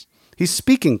us. He's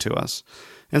speaking to us.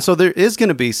 And so there is going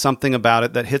to be something about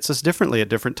it that hits us differently at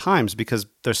different times because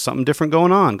there's something different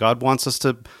going on. God wants us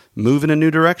to move in a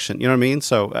new direction. You know what I mean?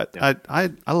 So I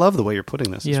love the way you're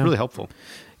putting this. It's really helpful.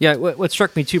 Yeah. What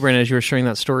struck me too, Brandon, as you were sharing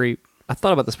that story, I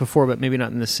thought about this before, but maybe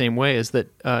not in the same way, is that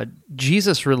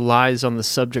Jesus relies on the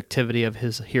subjectivity of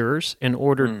his hearers in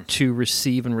order to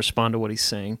receive and respond to what he's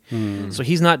saying. So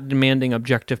he's not demanding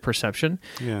objective perception.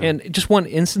 Yeah. And just one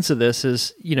instance of this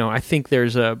is, I think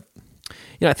there's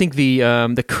I think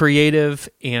the creative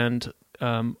and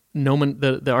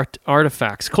the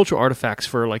artifacts, cultural artifacts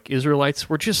for like Israelites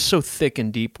were just so thick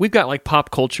and deep. We've got like pop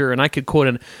culture, and I could quote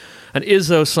an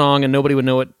Izzo song and nobody would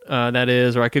know what that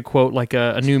is, or I could quote like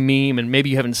a new meme and maybe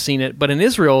you haven't seen it. But in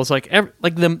Israel, it's like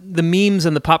the memes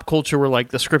and the pop culture were like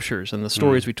the scriptures and the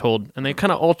stories we told, and they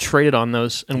kind of all traded on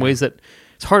those in ways that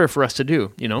it's harder for us to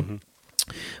do,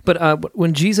 But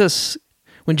when Jesus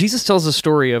tells the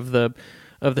story of the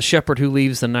shepherd who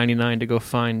leaves the 99 to go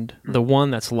find the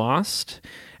one that's lost,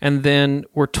 and then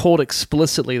we're told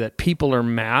explicitly that people are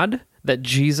mad that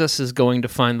Jesus is going to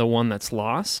find the one that's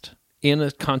lost in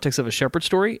a context of a shepherd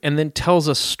story, and then tells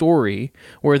a story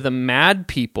where the mad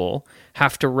people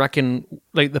have to reckon,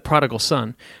 like the prodigal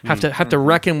son, have to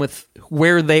reckon with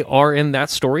where they are in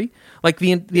that story. Like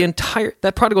the entire,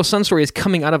 that prodigal son story is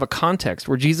coming out of a context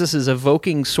where Jesus is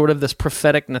evoking sort of this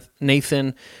prophetic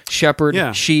Nathan,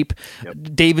 shepherd, sheep.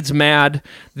 David's mad.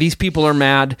 These people are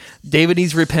mad. David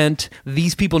needs to repent.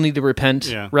 These people need to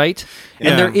repent, right?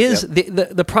 And there is,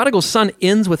 the prodigal son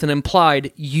ends with an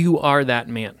implied, you are that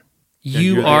man.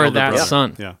 You are that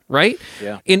son, right?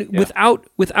 Yeah. And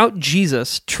without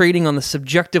Jesus trading on the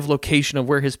subjective location of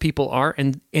where his people are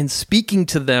and speaking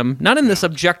to them, not in this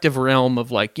objective realm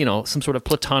of like, some sort of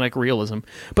Platonic realism,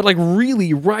 but like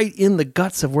really right in the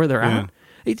guts of where they're at.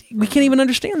 We can't even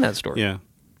understand that story. Yeah.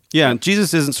 Yeah, and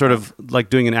Jesus isn't sort of like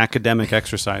doing an academic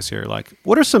exercise here. Like,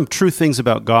 what are some true things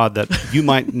about God that you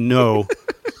might know?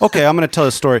 Okay, I'm going to tell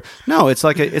a story. No, it's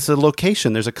like it's a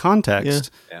location. There's a context,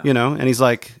 And he's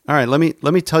like, all right, let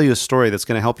me tell you a story that's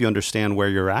going to help you understand where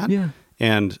you're at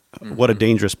and what a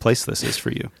dangerous place this is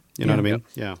for you. You know what I mean?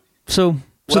 Yeah. So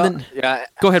then,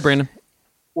 go ahead, Brandon.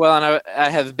 Well, and I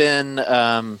have been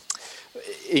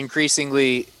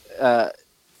increasingly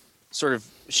sort of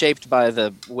shaped by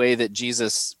the way that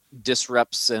Jesus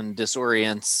disrupts and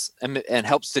disorients and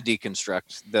helps to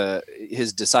deconstruct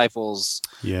his disciples'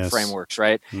 frameworks,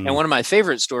 right? And one of my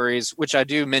favorite stories, which I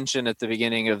do mention at the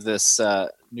beginning of this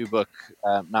new book,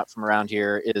 Not From Around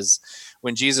Here, is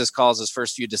when Jesus calls his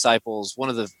first few disciples.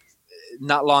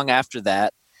 Not long after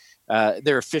that,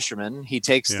 they're fishermen. He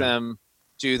takes them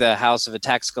to the house of a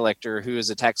tax collector who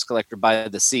is a tax collector by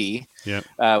the sea,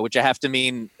 which I have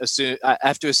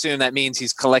to assume that means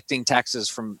he's collecting taxes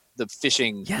from the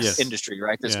fishing industry,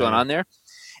 right? That's going on there.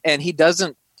 And he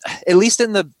doesn't, at least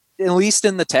in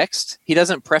the text, he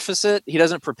doesn't preface it. He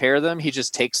doesn't prepare them. He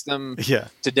just takes them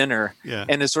to dinner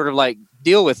and is sort of like,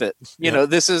 deal with it. You know,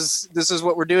 this is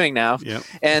what we're doing now.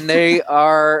 And they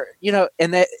are, you know,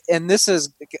 and this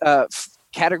is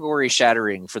category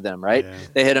shattering for them, right?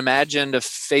 They had imagined a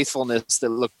faithfulness that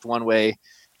looked one way.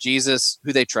 Jesus,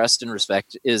 who they trust and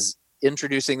respect, is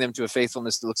introducing them to a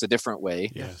faithfulness that looks a different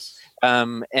way.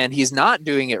 And he's not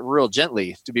doing it real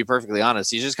gently, to be perfectly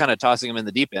honest. He's just kind of tossing them in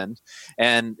the deep end,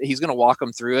 and he's going to walk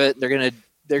them through it. They're going to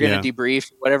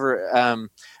debrief, whatever.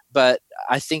 But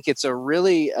I think it's a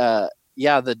really,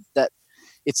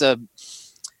 it's a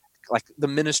like the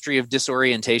ministry of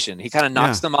disorientation. He kind of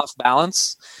knocks them off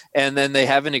balance, and then they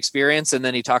have an experience, and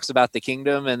then he talks about the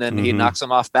kingdom, and then he knocks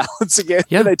them off balance again.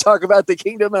 And they talk about the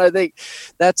kingdom, and I think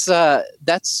that's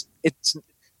it's.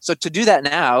 So to do that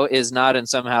now is not in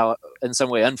some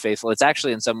way unfaithful. It's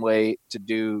actually in some way to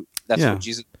do. That's what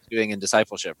Jesus is doing in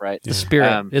discipleship, right? The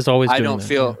Spirit is always. I don't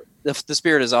feel the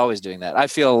Spirit is always doing that. I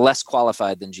feel less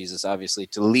qualified than Jesus, obviously,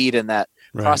 to lead in that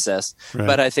process.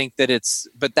 But I think that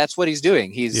that's what he's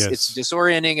doing. It's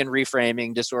disorienting and reframing,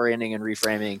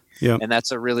 and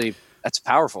that's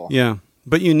powerful. Yeah,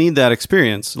 but you need that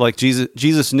experience. Like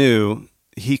Jesus knew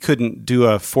he couldn't do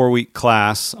a 4-week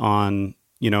class on,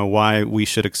 you know, why we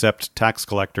should accept tax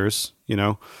collectors, you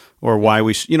know, or why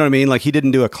we you know what I mean? Like, he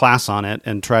didn't do a class on it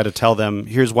and try to tell them,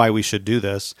 here's why we should do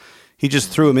this. He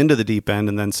just threw them into the deep end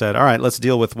and then said, all right, let's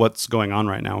deal with what's going on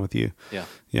right now with you.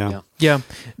 Yeah.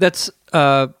 That's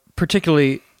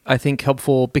particularly, I think,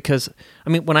 helpful because, I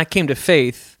mean, when I came to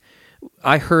faith,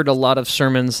 I heard a lot of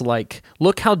sermons like,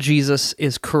 look how Jesus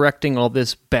is correcting all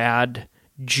this bad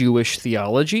Jewish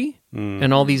theology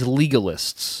and all these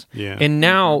legalists. And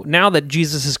now that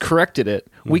Jesus has corrected it,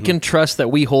 we can trust that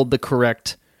we hold the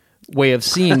correct way of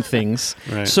seeing things.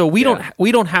 So we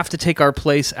don't have to take our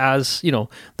place as, you know,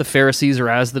 the Pharisees or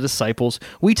as the disciples.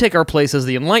 We take our place as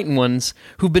the enlightened ones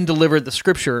who've been delivered the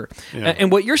scripture.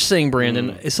 And what you're saying,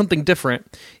 Brandon, is something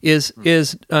different.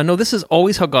 No, this is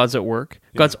always how God's at work.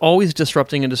 God's always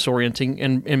disrupting and disorienting,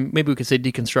 and maybe we could say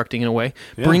deconstructing in a way,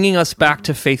 bringing us back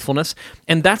to faithfulness.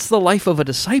 And that's the life of a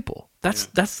disciple.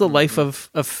 That's the life of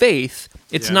faith.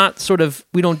 It's not sort of,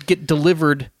 we don't get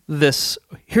delivered this,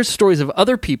 here's stories of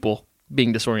other people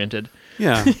being disoriented.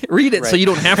 Read it so you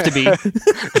don't have to be.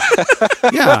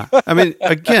 I mean,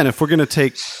 again, if we're going to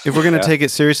take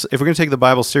it seriously, if we're going to take the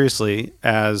Bible seriously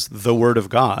as the Word of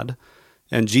God,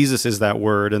 and Jesus is that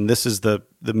Word, and this is the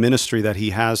ministry that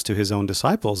he has to his own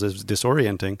disciples is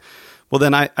disorienting, well,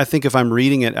 then I think if I'm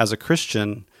reading it as a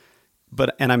Christian,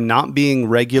 and I'm not being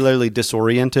regularly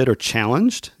disoriented or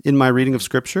challenged in my reading of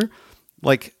Scripture,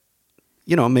 like,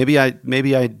 you know, maybe I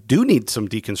do need some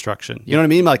deconstruction. You know what I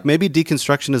mean? Like, maybe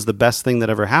deconstruction is the best thing that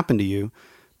ever happened to you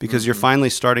because you're finally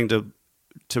starting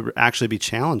to actually be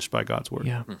challenged by God's Word.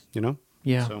 You know?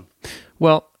 So.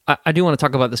 Well, I do want to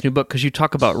talk about this new book because you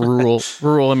talk about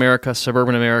rural America,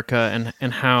 suburban America,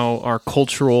 and how our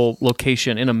cultural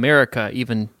location in America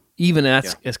even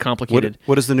that's is complicated.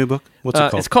 What is the new book? What's it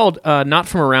called? It's called Not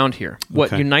From Around Here.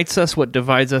 What unites us, what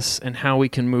divides us, and how we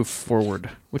can move forward.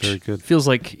 Which feels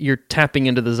like you're tapping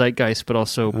into the zeitgeist, but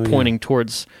also pointing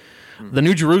towards the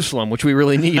New Jerusalem, which we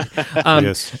really need. I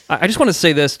just want to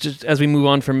say this, just as we move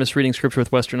on from misreading Scripture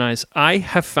with Western eyes. I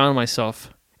have found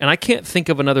myself, and I can't think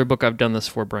of another book I've done this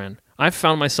for, Brian. I've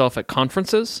found myself at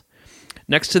conferences,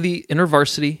 next to the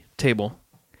InterVarsity table,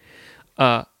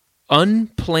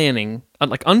 unplanned,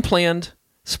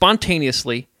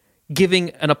 spontaneously giving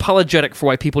an apologetic for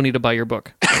why people need to buy your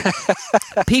book.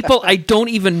 People I don't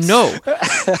even know.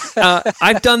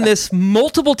 I've done this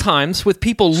multiple times with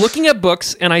people looking at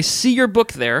books, and I see your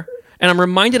book there, and I'm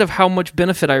reminded of how much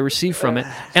benefit I receive from it,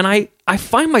 and I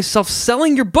find myself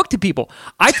selling your book to people.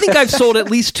 I think I've sold at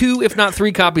least 2, if not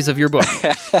 3 copies of your book.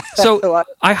 So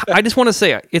I just want to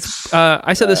say, it's.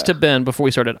 I said this to Ben before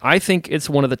we started. I think it's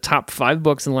one of the top 5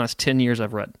 books in the last 10 years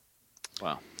I've read.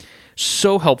 Wow.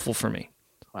 So helpful for me.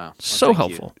 Wow. Well, so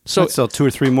helpful. You. So I'd sell 2 or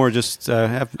 3 more. Just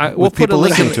we'll put a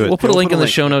link to it. We'll put a link in the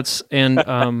show notes, and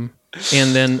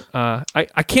then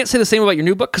I can't say the same about your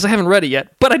new book because I haven't read it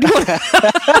yet, but I do want to.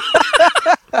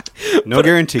 No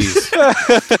guarantees.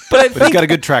 But it's got a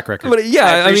good track record. But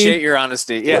I appreciate your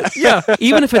honesty. Yeah.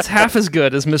 Even if it's half as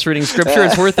good as misreading Scripture,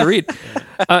 it's worth the read.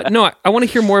 No, I want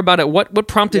to hear more about it. What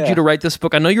prompted you to write this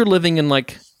book? I know you're living in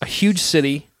like a huge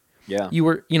city. Yeah.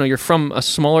 You're from a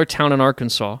smaller town in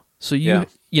Arkansas. So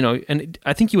and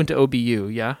I think you went to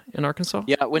OBU, yeah, in Arkansas?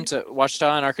 Yeah, I went to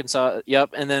Ouachita in Arkansas, yep,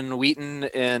 and then Wheaton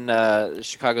in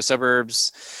Chicago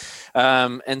suburbs.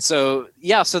 And so,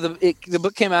 so the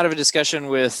book came out of a discussion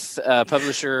with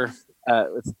publisher,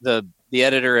 with the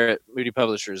editor at Moody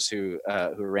Publishers who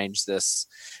arranged this.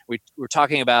 We were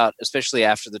talking about, especially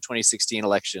after the 2016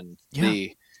 election,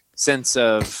 the sense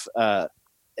of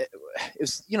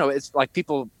it's like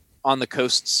people on the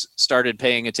coasts started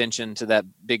paying attention to that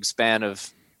big span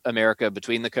of America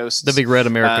between the coasts, the big red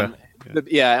America,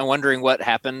 and wondering what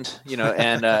happened,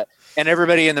 and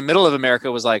everybody in the middle of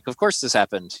America was like, of course this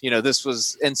happened, this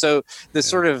was, and so this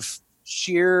sort of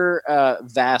sheer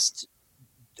vast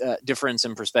difference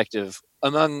in perspective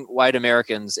among white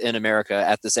Americans in America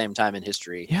at the same time in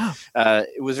history.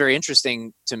 It was very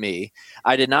interesting to me.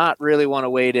 I did not really want to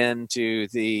wade into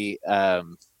the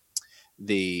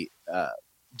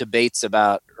debates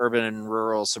about urban and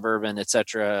rural, suburban,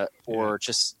 etc., or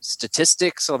just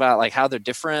statistics about like how they're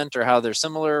different or how they're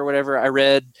similar or whatever. I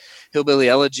read Hillbilly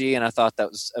Elegy and I thought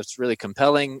that's really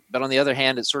compelling. But on the other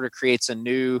hand, it sort of creates a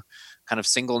new kind of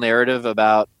single narrative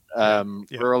about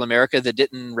rural America that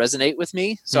didn't resonate with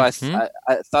me. So I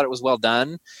thought it was well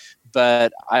done,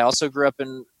 but I also grew up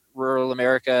in rural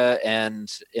America and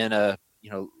in a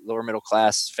lower middle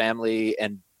class family,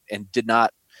 and did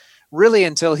not really,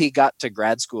 until he got to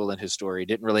grad school in his story,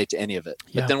 didn't relate to any of it.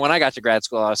 But then when I got to grad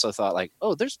school, I also thought like,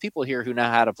 oh, there's people here who know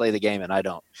how to play the game and I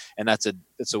don't, and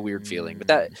it's a weird feeling. But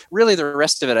that really, the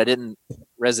rest of it I didn't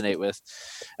resonate with.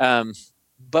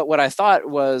 But what I thought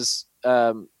was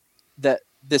that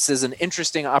this is an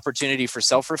interesting opportunity for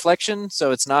self-reflection.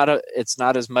 So it's not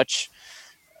as much,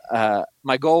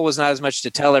 my goal was not as much to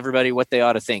tell everybody what they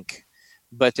ought to think,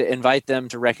 but to invite them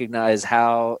to recognize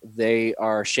how they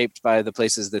are shaped by the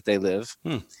places that they live.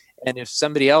 And if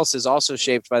somebody else is also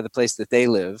shaped by the place that they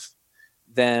live,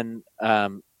 then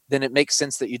it makes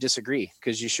sense that you disagree,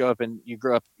 because you show up and you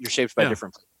grow up, you're shaped by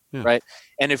different places, right?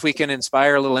 And if we can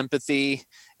inspire a little empathy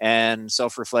and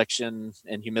self-reflection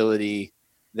and humility,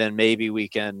 then maybe we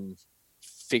can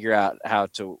figure out how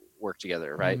to work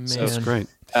together, right? Man. So that's great.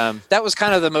 That was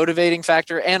kind of the motivating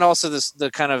factor, and also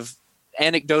the kind of,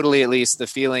 anecdotally at least, the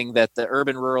feeling that the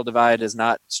urban-rural divide is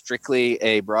not strictly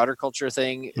a broader culture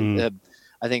thing.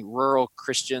 I think rural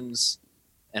Christians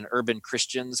and urban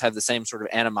Christians have the same sort of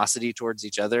animosity towards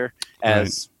each other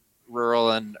as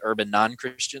rural and urban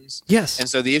non-Christians. Yes. And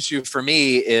so the issue for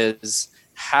me is,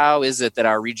 how is it that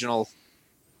our regional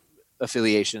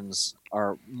affiliations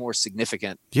are more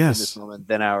significant in this moment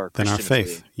than our Christian faith?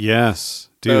 affiliation? Yes,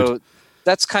 dude. So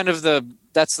that's kind of the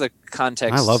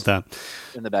context. I love that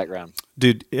in the background,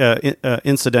 dude.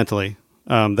 Incidentally,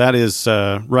 that is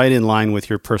right in line with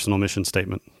your personal mission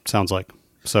statement. Sounds like.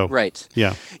 So right.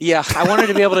 Yeah. I wanted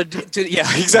to be able to do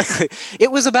exactly.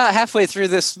 It was about halfway through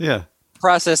this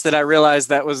process that I realized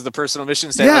that was the personal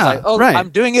mission statement. I was like, I'm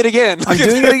doing it again. I'm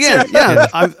doing it again.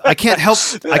 I can't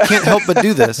help but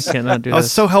do this. I cannot do this.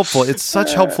 It's so helpful. It's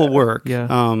such helpful work.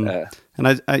 Yeah.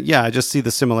 And I just see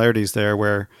the similarities there,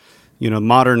 where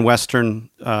modern Western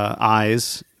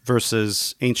eyes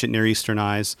versus ancient Near Eastern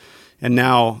eyes, and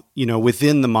now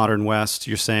within the modern West,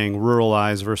 you're saying rural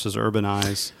eyes versus urban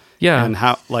eyes. Yeah. And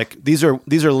how, like, these are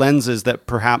lenses that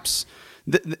perhaps,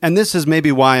 and this is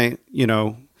maybe why,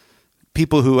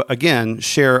 people who, again,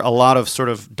 share a lot of sort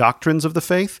of doctrines of the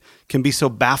faith can be so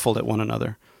baffled at one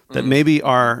another. That maybe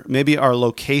our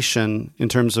location in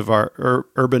terms of our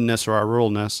urbanness or our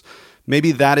ruralness,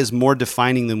 maybe that is more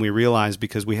defining than we realize,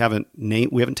 because we haven't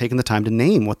taken the time to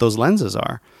name what those lenses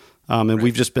are. And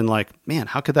we've just been like, man,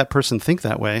 how could that person think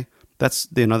that way? That's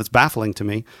baffling to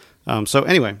me. So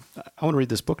anyway, I want to read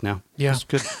this book now. Yeah. It's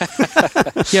good.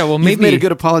 Yeah, well, maybe you've made a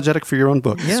good apologetic for your own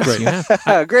book. Yes, great.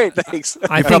 Yeah. Great, thanks.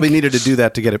 I probably needed to do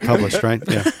that to get it published, right?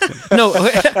 Yeah. No,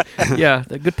 yeah,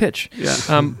 good pitch. Yeah.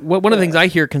 One of the things I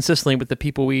hear consistently with the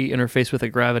people we interface with at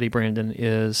Gravity, Brandon,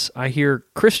 is I hear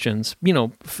Christians,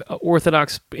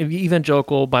 Orthodox,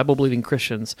 evangelical, Bible-believing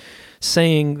Christians,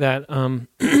 saying that, and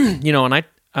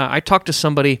I talked to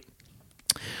somebody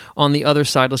on the other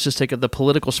side, let's just take the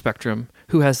political spectrum,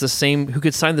 who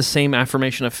could sign the same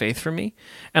affirmation of faith for me.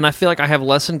 And I feel like I have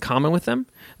less in common with them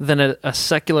than a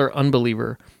secular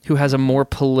unbeliever who has a more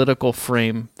political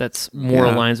frame that's more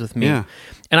aligns with me. Yeah.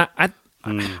 And I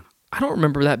don't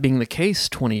remember that being the case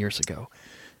 20 years ago.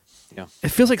 Yeah. It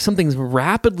feels like something's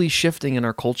rapidly shifting in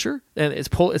our culture, and it's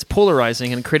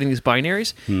polarizing and creating these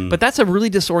binaries. But that's a really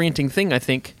disorienting thing, I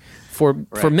think,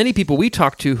 for many people we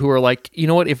talk to, who are like, you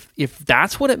know what, if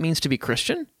that's what it means to be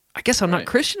Christian, I guess I'm not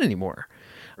Christian anymore.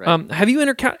 Right. Have you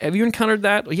encountered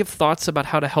that? Do you have thoughts about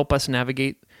how to help us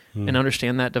navigate and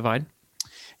understand that divide?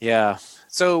 Yeah.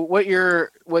 So what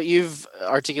you've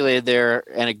articulated there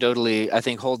anecdotally, I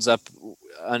think holds up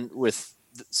with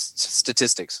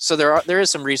statistics. So there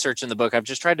is some research in the book. I've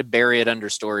just tried to bury it under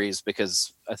stories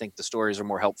because I think the stories are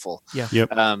more helpful. Yeah.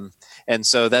 Yep. And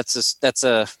so that's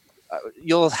a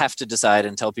you'll have to decide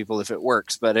and tell people if it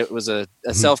works. But it was a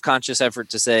self-conscious effort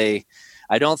to say,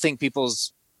 I don't think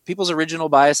people's original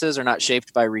biases are not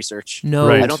shaped by research. No,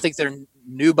 Right. I don't think their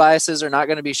new biases are not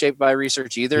going to be shaped by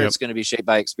research either. Yep. It's going to be shaped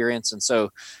by experience. And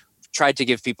so tried to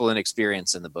give people an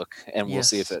experience in the book, and we'll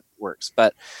see if it works.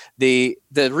 But the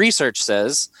research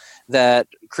says that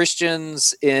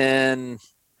Christians in,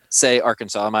 say,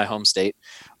 Arkansas, my home state,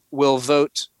 will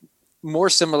vote more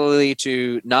similarly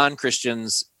to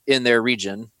non-Christians in their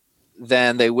region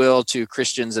than they will to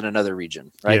Christians in another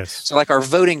region, right? Yes. So like our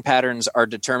voting patterns are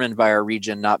determined by our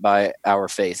region, not by our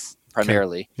faith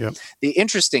primarily. Okay. Yep. The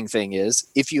interesting thing is,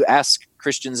 if you ask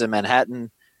Christians in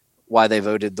Manhattan why they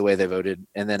voted the way they voted,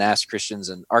 and then ask Christians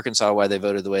in Arkansas why they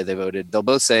voted the way they voted, they'll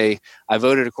both say, I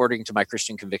voted according to my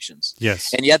Christian convictions.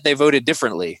 Yes. And yet they voted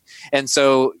differently. And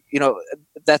so,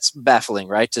 that's baffling,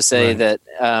 right? To say that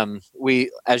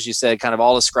we, as you said, kind of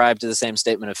all ascribe to the same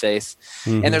statement of faith.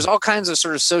 Mm-hmm. And there's all kinds of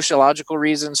sort of sociological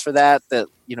reasons for that,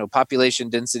 population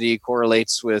density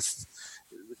correlates with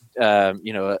a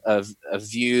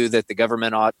view that the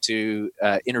government ought to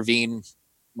intervene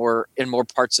in more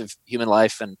parts of human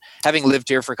life. And having lived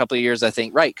here for a couple of years, I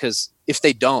think, right, because if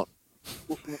they don't,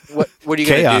 what are you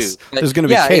going to do? There's going to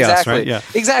be chaos, exactly. right? Yeah,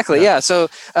 exactly. Yeah. So,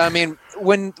 I mean,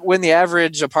 when the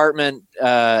average apartment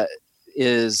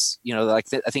is, I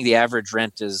think the average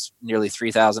rent is nearly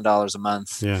 $3,000 a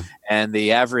month, and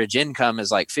the average income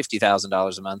is like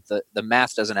 $50,000 a month. The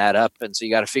math doesn't add up, and so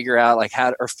you got to figure out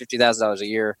or $50,000 a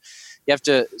year. You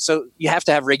have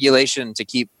to have regulation to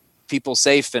keep people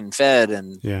safe and fed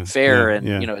and fair and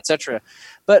et cetera.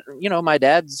 But my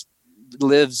dad's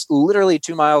lives literally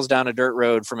 2 miles down a dirt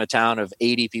road from a town of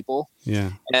 80 people.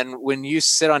 Yeah. And when you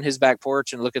sit on his back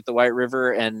porch and look at the White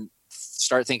River and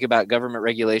start thinking about government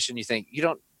regulation, you think you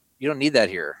don't need that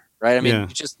here, right? I mean, you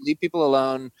just leave people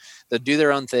alone. They'll do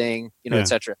their own thing, et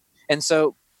cetera. And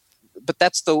so, but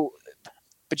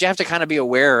you have to kind of be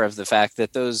aware of the fact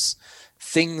that those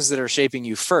things that are shaping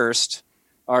you first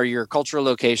are your cultural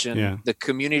location, the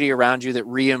community around you that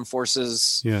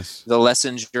reinforces the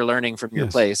lessons you're learning from your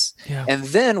place. Yeah. And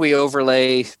then we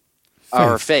overlay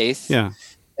our faith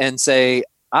and say,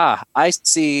 I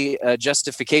see a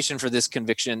justification for this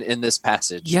conviction in this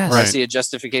passage. Yes. I see a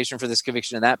justification for this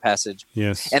conviction in that passage.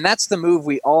 Yes. And that's the move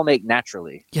we all make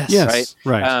naturally. Yes.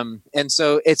 Right. And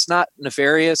so it's not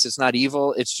nefarious. It's not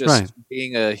evil. It's just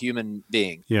being a human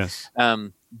being. Yes.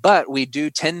 But we do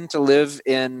tend to live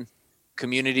in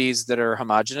communities that are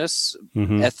homogenous,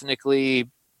 ethnically,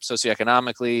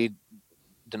 socioeconomically,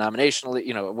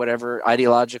 denominationally, whatever,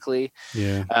 ideologically.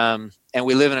 Yeah. And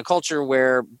we live in a culture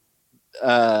where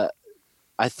I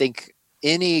think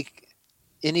any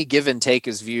give and take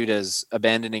is viewed as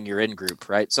abandoning your in-group,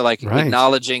 right? So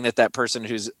acknowledging that person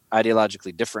who's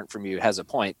ideologically different from you has a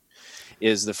point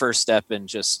is the first step in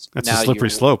just that's now a slippery you're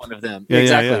slope. One of them. Yeah,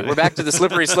 exactly. yeah. We're back to the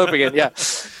slippery slope again. Yeah.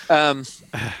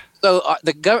 So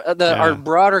our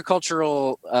broader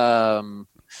cultural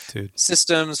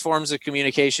systems, forms of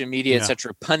communication, media,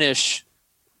 etc., punish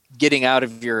getting out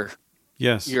of your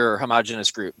homogenous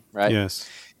group, right? Yes.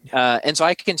 And so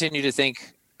I continue to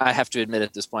think. I have to admit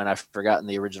at this point, I've forgotten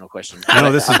the original question.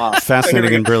 No, this is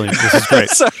fascinating and brilliant. This is great.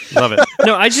 Love it.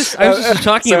 No, I was just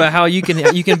talking about how you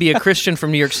can be a Christian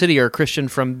from New York City or a Christian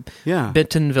from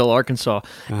Bentonville, Arkansas,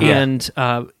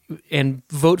 and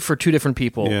vote for two different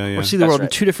people or see the world in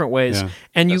two different ways,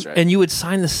 and you would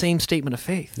sign the same statement of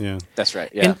faith. Yeah, that's right.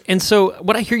 Yeah, and so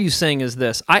what I hear you saying is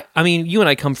this. I mean, you and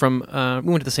I come from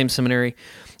we went to the same seminary,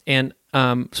 and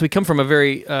so we come from a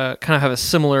very kind of have a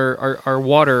similar. Our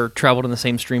water traveled in the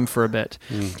same stream for a bit,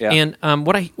 and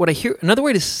what I hear, another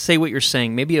way to say what you're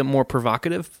saying, maybe a more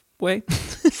provocative way,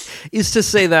 is to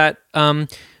say that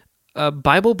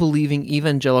Bible believing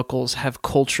evangelicals have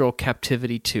cultural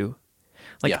captivity too.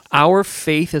 Our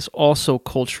faith is also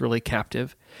culturally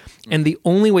captive, and the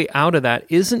only way out of that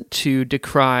isn't to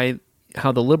decry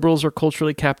how the liberals are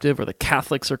culturally captive or the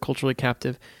Catholics are culturally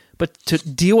captive, but to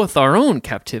deal with our own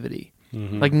captivity.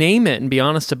 Mm-hmm. Name it and be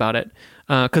honest about it,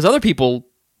 because other people,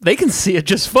 they can see it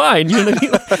just fine. You know what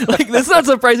I mean? That's not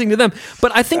surprising to them.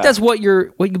 But I think that's what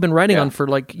you've been writing on for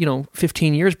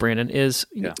 15 years, Brandon. Is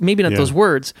maybe not those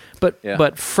words,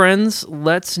 but friends,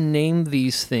 let's name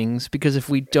these things, because if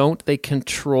we don't, they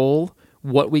control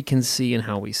what we can see and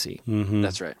how we see. Mm-hmm.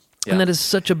 That's right. Yeah. And that is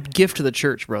such a gift to the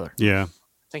church, brother. Yeah.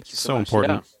 Thank you so much.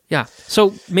 important. Yeah.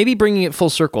 So maybe bringing it full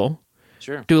circle.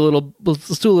 Sure.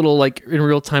 Let's do a little like in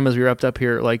real time as we wrapped up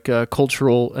here, like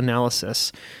cultural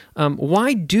analysis.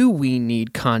 Why do we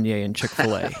need Kanye and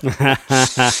Chick-fil-A?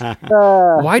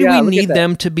 Why do we need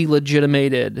them to be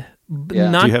legitimated?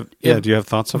 Yeah. Not do you have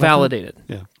thoughts about validated?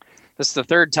 That? Yeah. This is the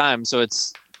third time, so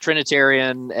it's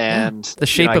Trinitarian and the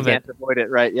shape of I can't avoid it,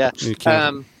 right? Yeah.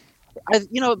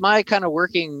 My kind of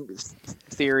working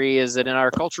theory is that in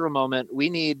our cultural moment, we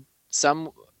need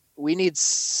someone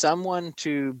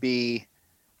to be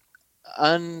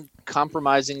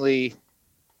uncompromisingly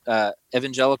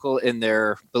evangelical in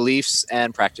their beliefs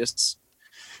and practice,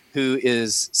 who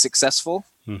is successful.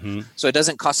 Mm-hmm. So it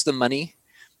doesn't cost them money,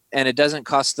 and it doesn't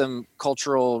cost them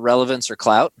cultural relevance or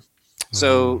clout.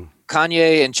 So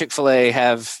Kanye and Chick-fil-A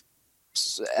have,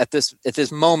 at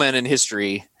this moment in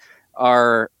history,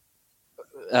 are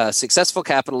successful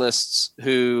capitalists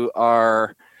who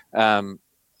are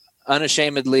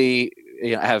unashamedly,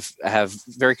 have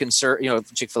very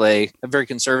Chick-fil-A have very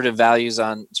conservative values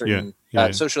on certain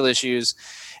social issues,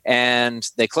 and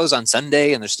they close on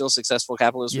Sunday, and they're still successful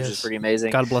capitalists, which is pretty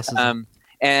amazing. God bless them.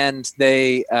 And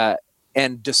they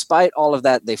and despite all of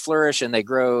that, they flourish and they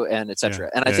grow, and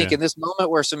etc. And I think in this moment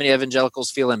where so many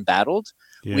evangelicals feel embattled,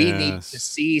 we need to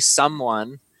see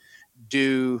someone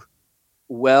do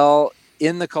well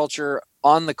in the culture,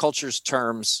 on the culture's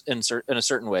terms, in a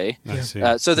certain way.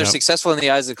 So they're successful in the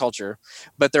eyes of the culture,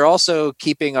 but they're also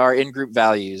keeping our in-group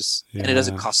values, and it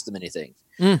doesn't cost them anything.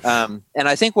 And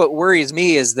I think what worries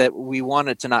me is that we want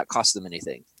it to not cost them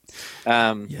anything.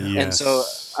 And so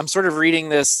I'm sort of reading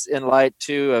this in light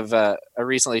too of I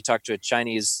recently talked to a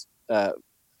Chinese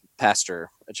pastor,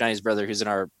 a Chinese brother who's in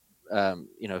our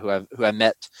who I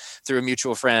met through a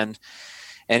mutual friend,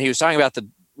 and he was talking about the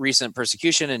recent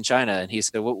persecution in China, and he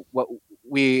said what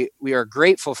we are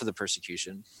grateful for the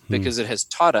persecution because it has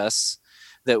taught us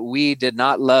that we did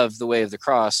not love the way of the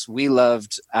cross. We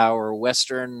loved our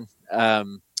Western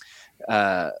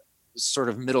sort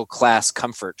of middle class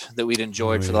comfort that we'd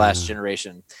enjoyed for the last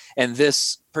generation. And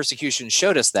this persecution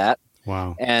showed us that.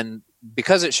 Wow. And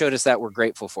because it showed us that, we're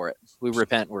grateful for it. We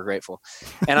repent, we're grateful.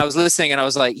 And I was listening and I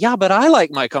was like, yeah, but I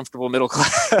like my comfortable middle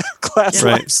class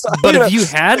lifestyle. But if you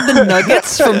had the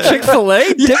nuggets from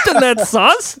Chick-fil-A dipped in that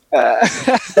sauce?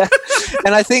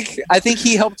 And I think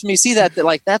he helped me see that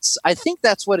like I think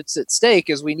that's what it's at stake,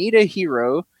 is we need a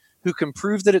hero who can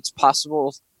prove that it's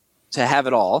possible to have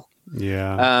it all.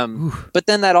 Yeah. But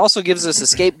then that also gives us a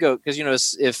scapegoat,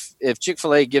 because if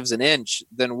Chick-fil-A gives an inch,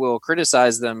 then we'll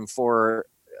criticize them for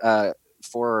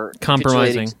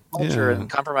compromising culture and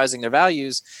compromising their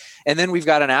values, and then we've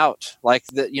got an out. Like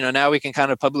that, now we can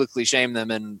kind of publicly shame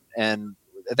them, and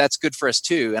that's good for us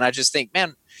too. And I just think,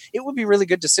 man, it would be really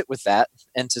good to sit with that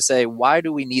and to say, why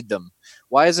do we need them?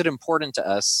 Why is it important to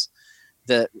us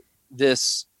that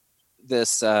this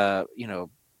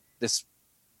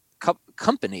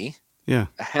company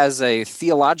has a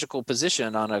theological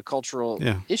position on a cultural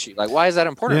issue? Like, why is that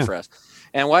important for us?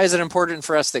 And why is it important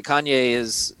for us that Kanye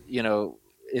is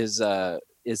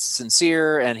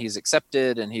sincere and he's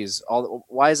accepted and he's all?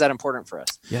 Why is that important for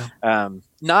us?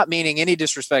 Not meaning any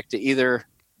disrespect to either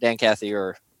Dan Cathy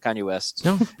or Kanye West.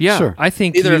 No, sure. I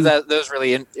think either of those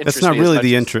really interest. That's not really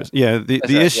the interest. The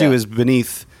issue is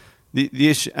beneath. The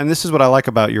issue, and this is what I like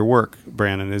about your work,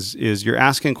 Brandon, is you're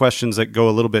asking questions that go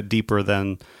a little bit deeper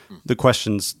than the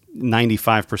questions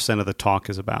 95% of the talk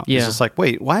is about. It's just like,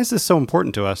 wait, why is this so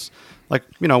important to us? Like,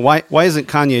 why isn't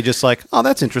Kanye just like, oh,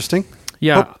 that's interesting.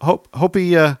 Yeah. Hope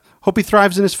he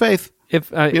thrives in his faith.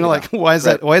 Why is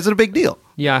that? Why is it a big deal?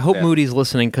 Yeah, I hope Moody's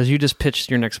listening, because you just pitched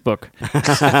your next book.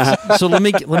 So let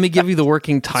me give you the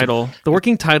working title. The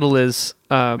working title is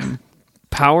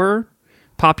Power,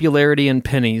 Popularity, and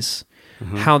Pennies: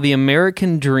 How the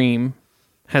American Dream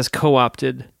Has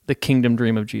Co-opted the Kingdom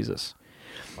Dream of Jesus.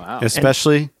 Wow.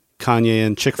 Especially Kanye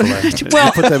and Chick-fil-A.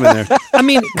 Well, put them in there. I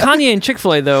mean, Kanye and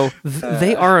Chick-fil-A, though,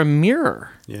 they are a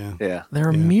mirror. Yeah. They're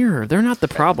a mirror. They're not the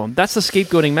problem. That's the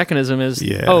scapegoating mechanism is,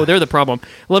 they're the problem.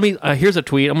 Here's a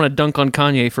tweet. I'm going to dunk on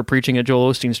Kanye for preaching at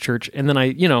Joel Osteen's church. And then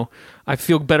I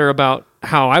feel better about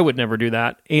how I would never do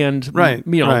that. And,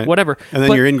 whatever. And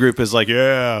then your in-group is like,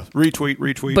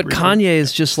 retweet. But Kanye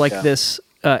is just like this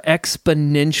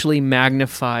exponentially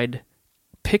magnified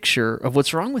picture of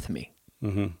what's wrong with me.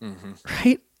 Mm-hmm. Mm-hmm.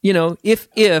 Right?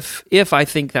 If I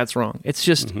think that's wrong, it's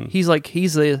just he's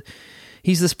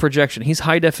this projection. He's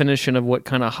high definition of what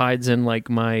kind of hides in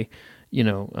like my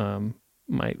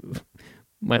my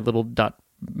little dot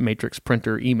matrix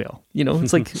printer email.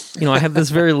 It's like I have this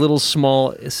very little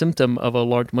small symptom of a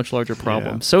much larger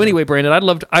problem. So anyway, Brandon,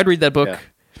 I'd read that book,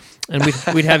 and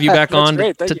we'd have you back on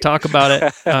to talk about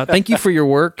it. Thank you for your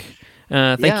work.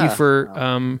 Thank you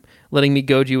for letting me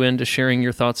goad you into sharing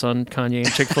your thoughts on Kanye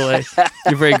and Chick-fil-A.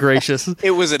 You're very gracious.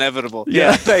 It was inevitable.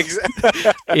 Yeah, thanks.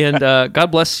 And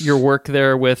God bless your work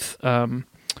there with,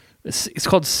 it's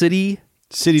called City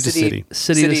to City.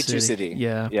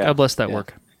 Yeah. God bless that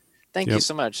work. Thank you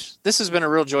so much. This has been a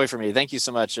real joy for me. Thank you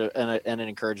so much, and an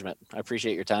encouragement. I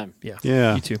appreciate your time.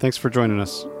 Yeah. You too. Thanks for joining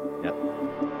us. Yep.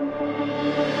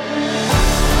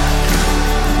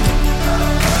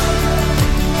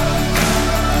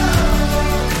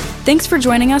 Thanks for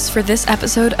joining us for this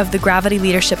episode of the Gravity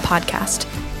Leadership Podcast.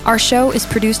 Our show is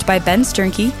produced by Ben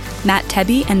Sternke, Matt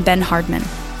Tebbe, and Ben Hardman.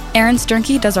 Aaron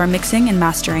Sternke does our mixing and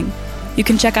mastering. You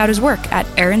can check out his work at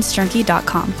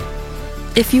aaronsternke.com.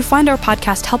 If you find our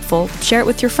podcast helpful, share it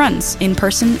with your friends in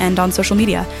person and on social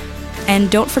media. And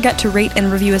don't forget to rate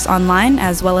and review us online,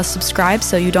 as well as subscribe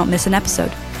so you don't miss an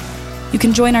episode. You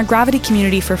can join our Gravity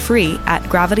community for free at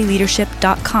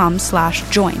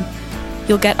gravityleadership.com/join.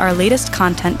 You'll get our latest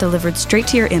content delivered straight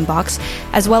to your inbox,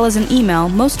 as well as an email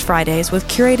most Fridays with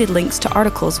curated links to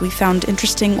articles we found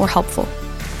interesting or helpful.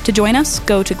 To join us,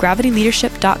 go to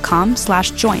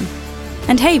gravityleadership.com/join.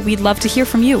 And hey, we'd love to hear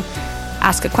from you.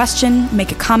 Ask a question,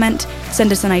 make a comment,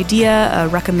 send us an idea, a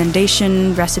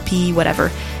recommendation, recipe,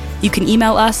 whatever. You can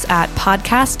email us at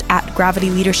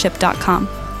podcast@gravityleadership.com.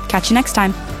 Catch you next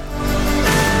time.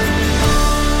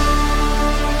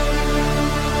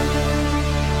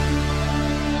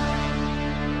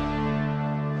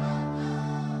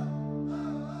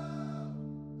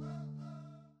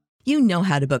 You know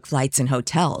how to book flights and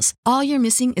hotels. All you're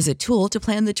missing is a tool to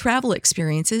plan the travel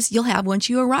experiences you'll have once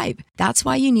you arrive. That's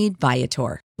why you need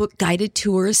Viator. Book guided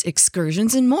tours,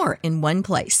 excursions, and more in one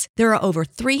place. There are over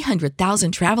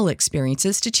 300,000 travel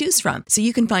experiences to choose from, so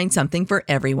you can find something for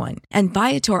everyone. And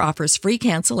Viator offers free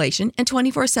cancellation and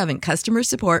 24/7 customer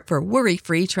support for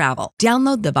worry-free travel.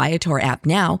 Download the Viator app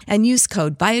now and use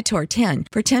code Viator10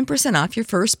 for 10% off your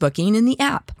first booking in the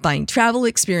app. Find travel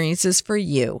experiences for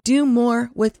you. Do more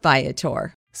with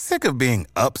Viator. Sick of being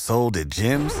upsold at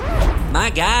gyms? My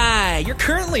guy, you're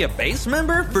currently a base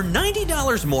member. For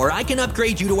 $90 more, I can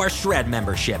upgrade you to our Shred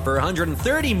membership. For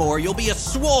 $130 more, you'll be a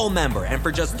Swole member. And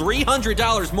for just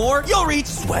 $300 more, you'll reach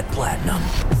Sweat Platinum.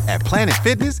 At Planet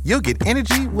Fitness, you'll get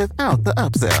energy without the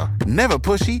upsell. Never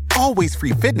pushy, always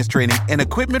free fitness training and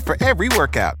equipment for every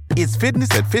workout. It's fitness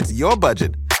that fits your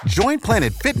budget. Join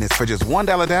Planet Fitness for just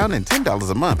 $1 down and $10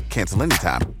 a month. Cancel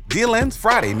anytime. Deal ends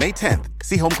Friday, May 10th.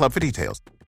 See Home Club for details.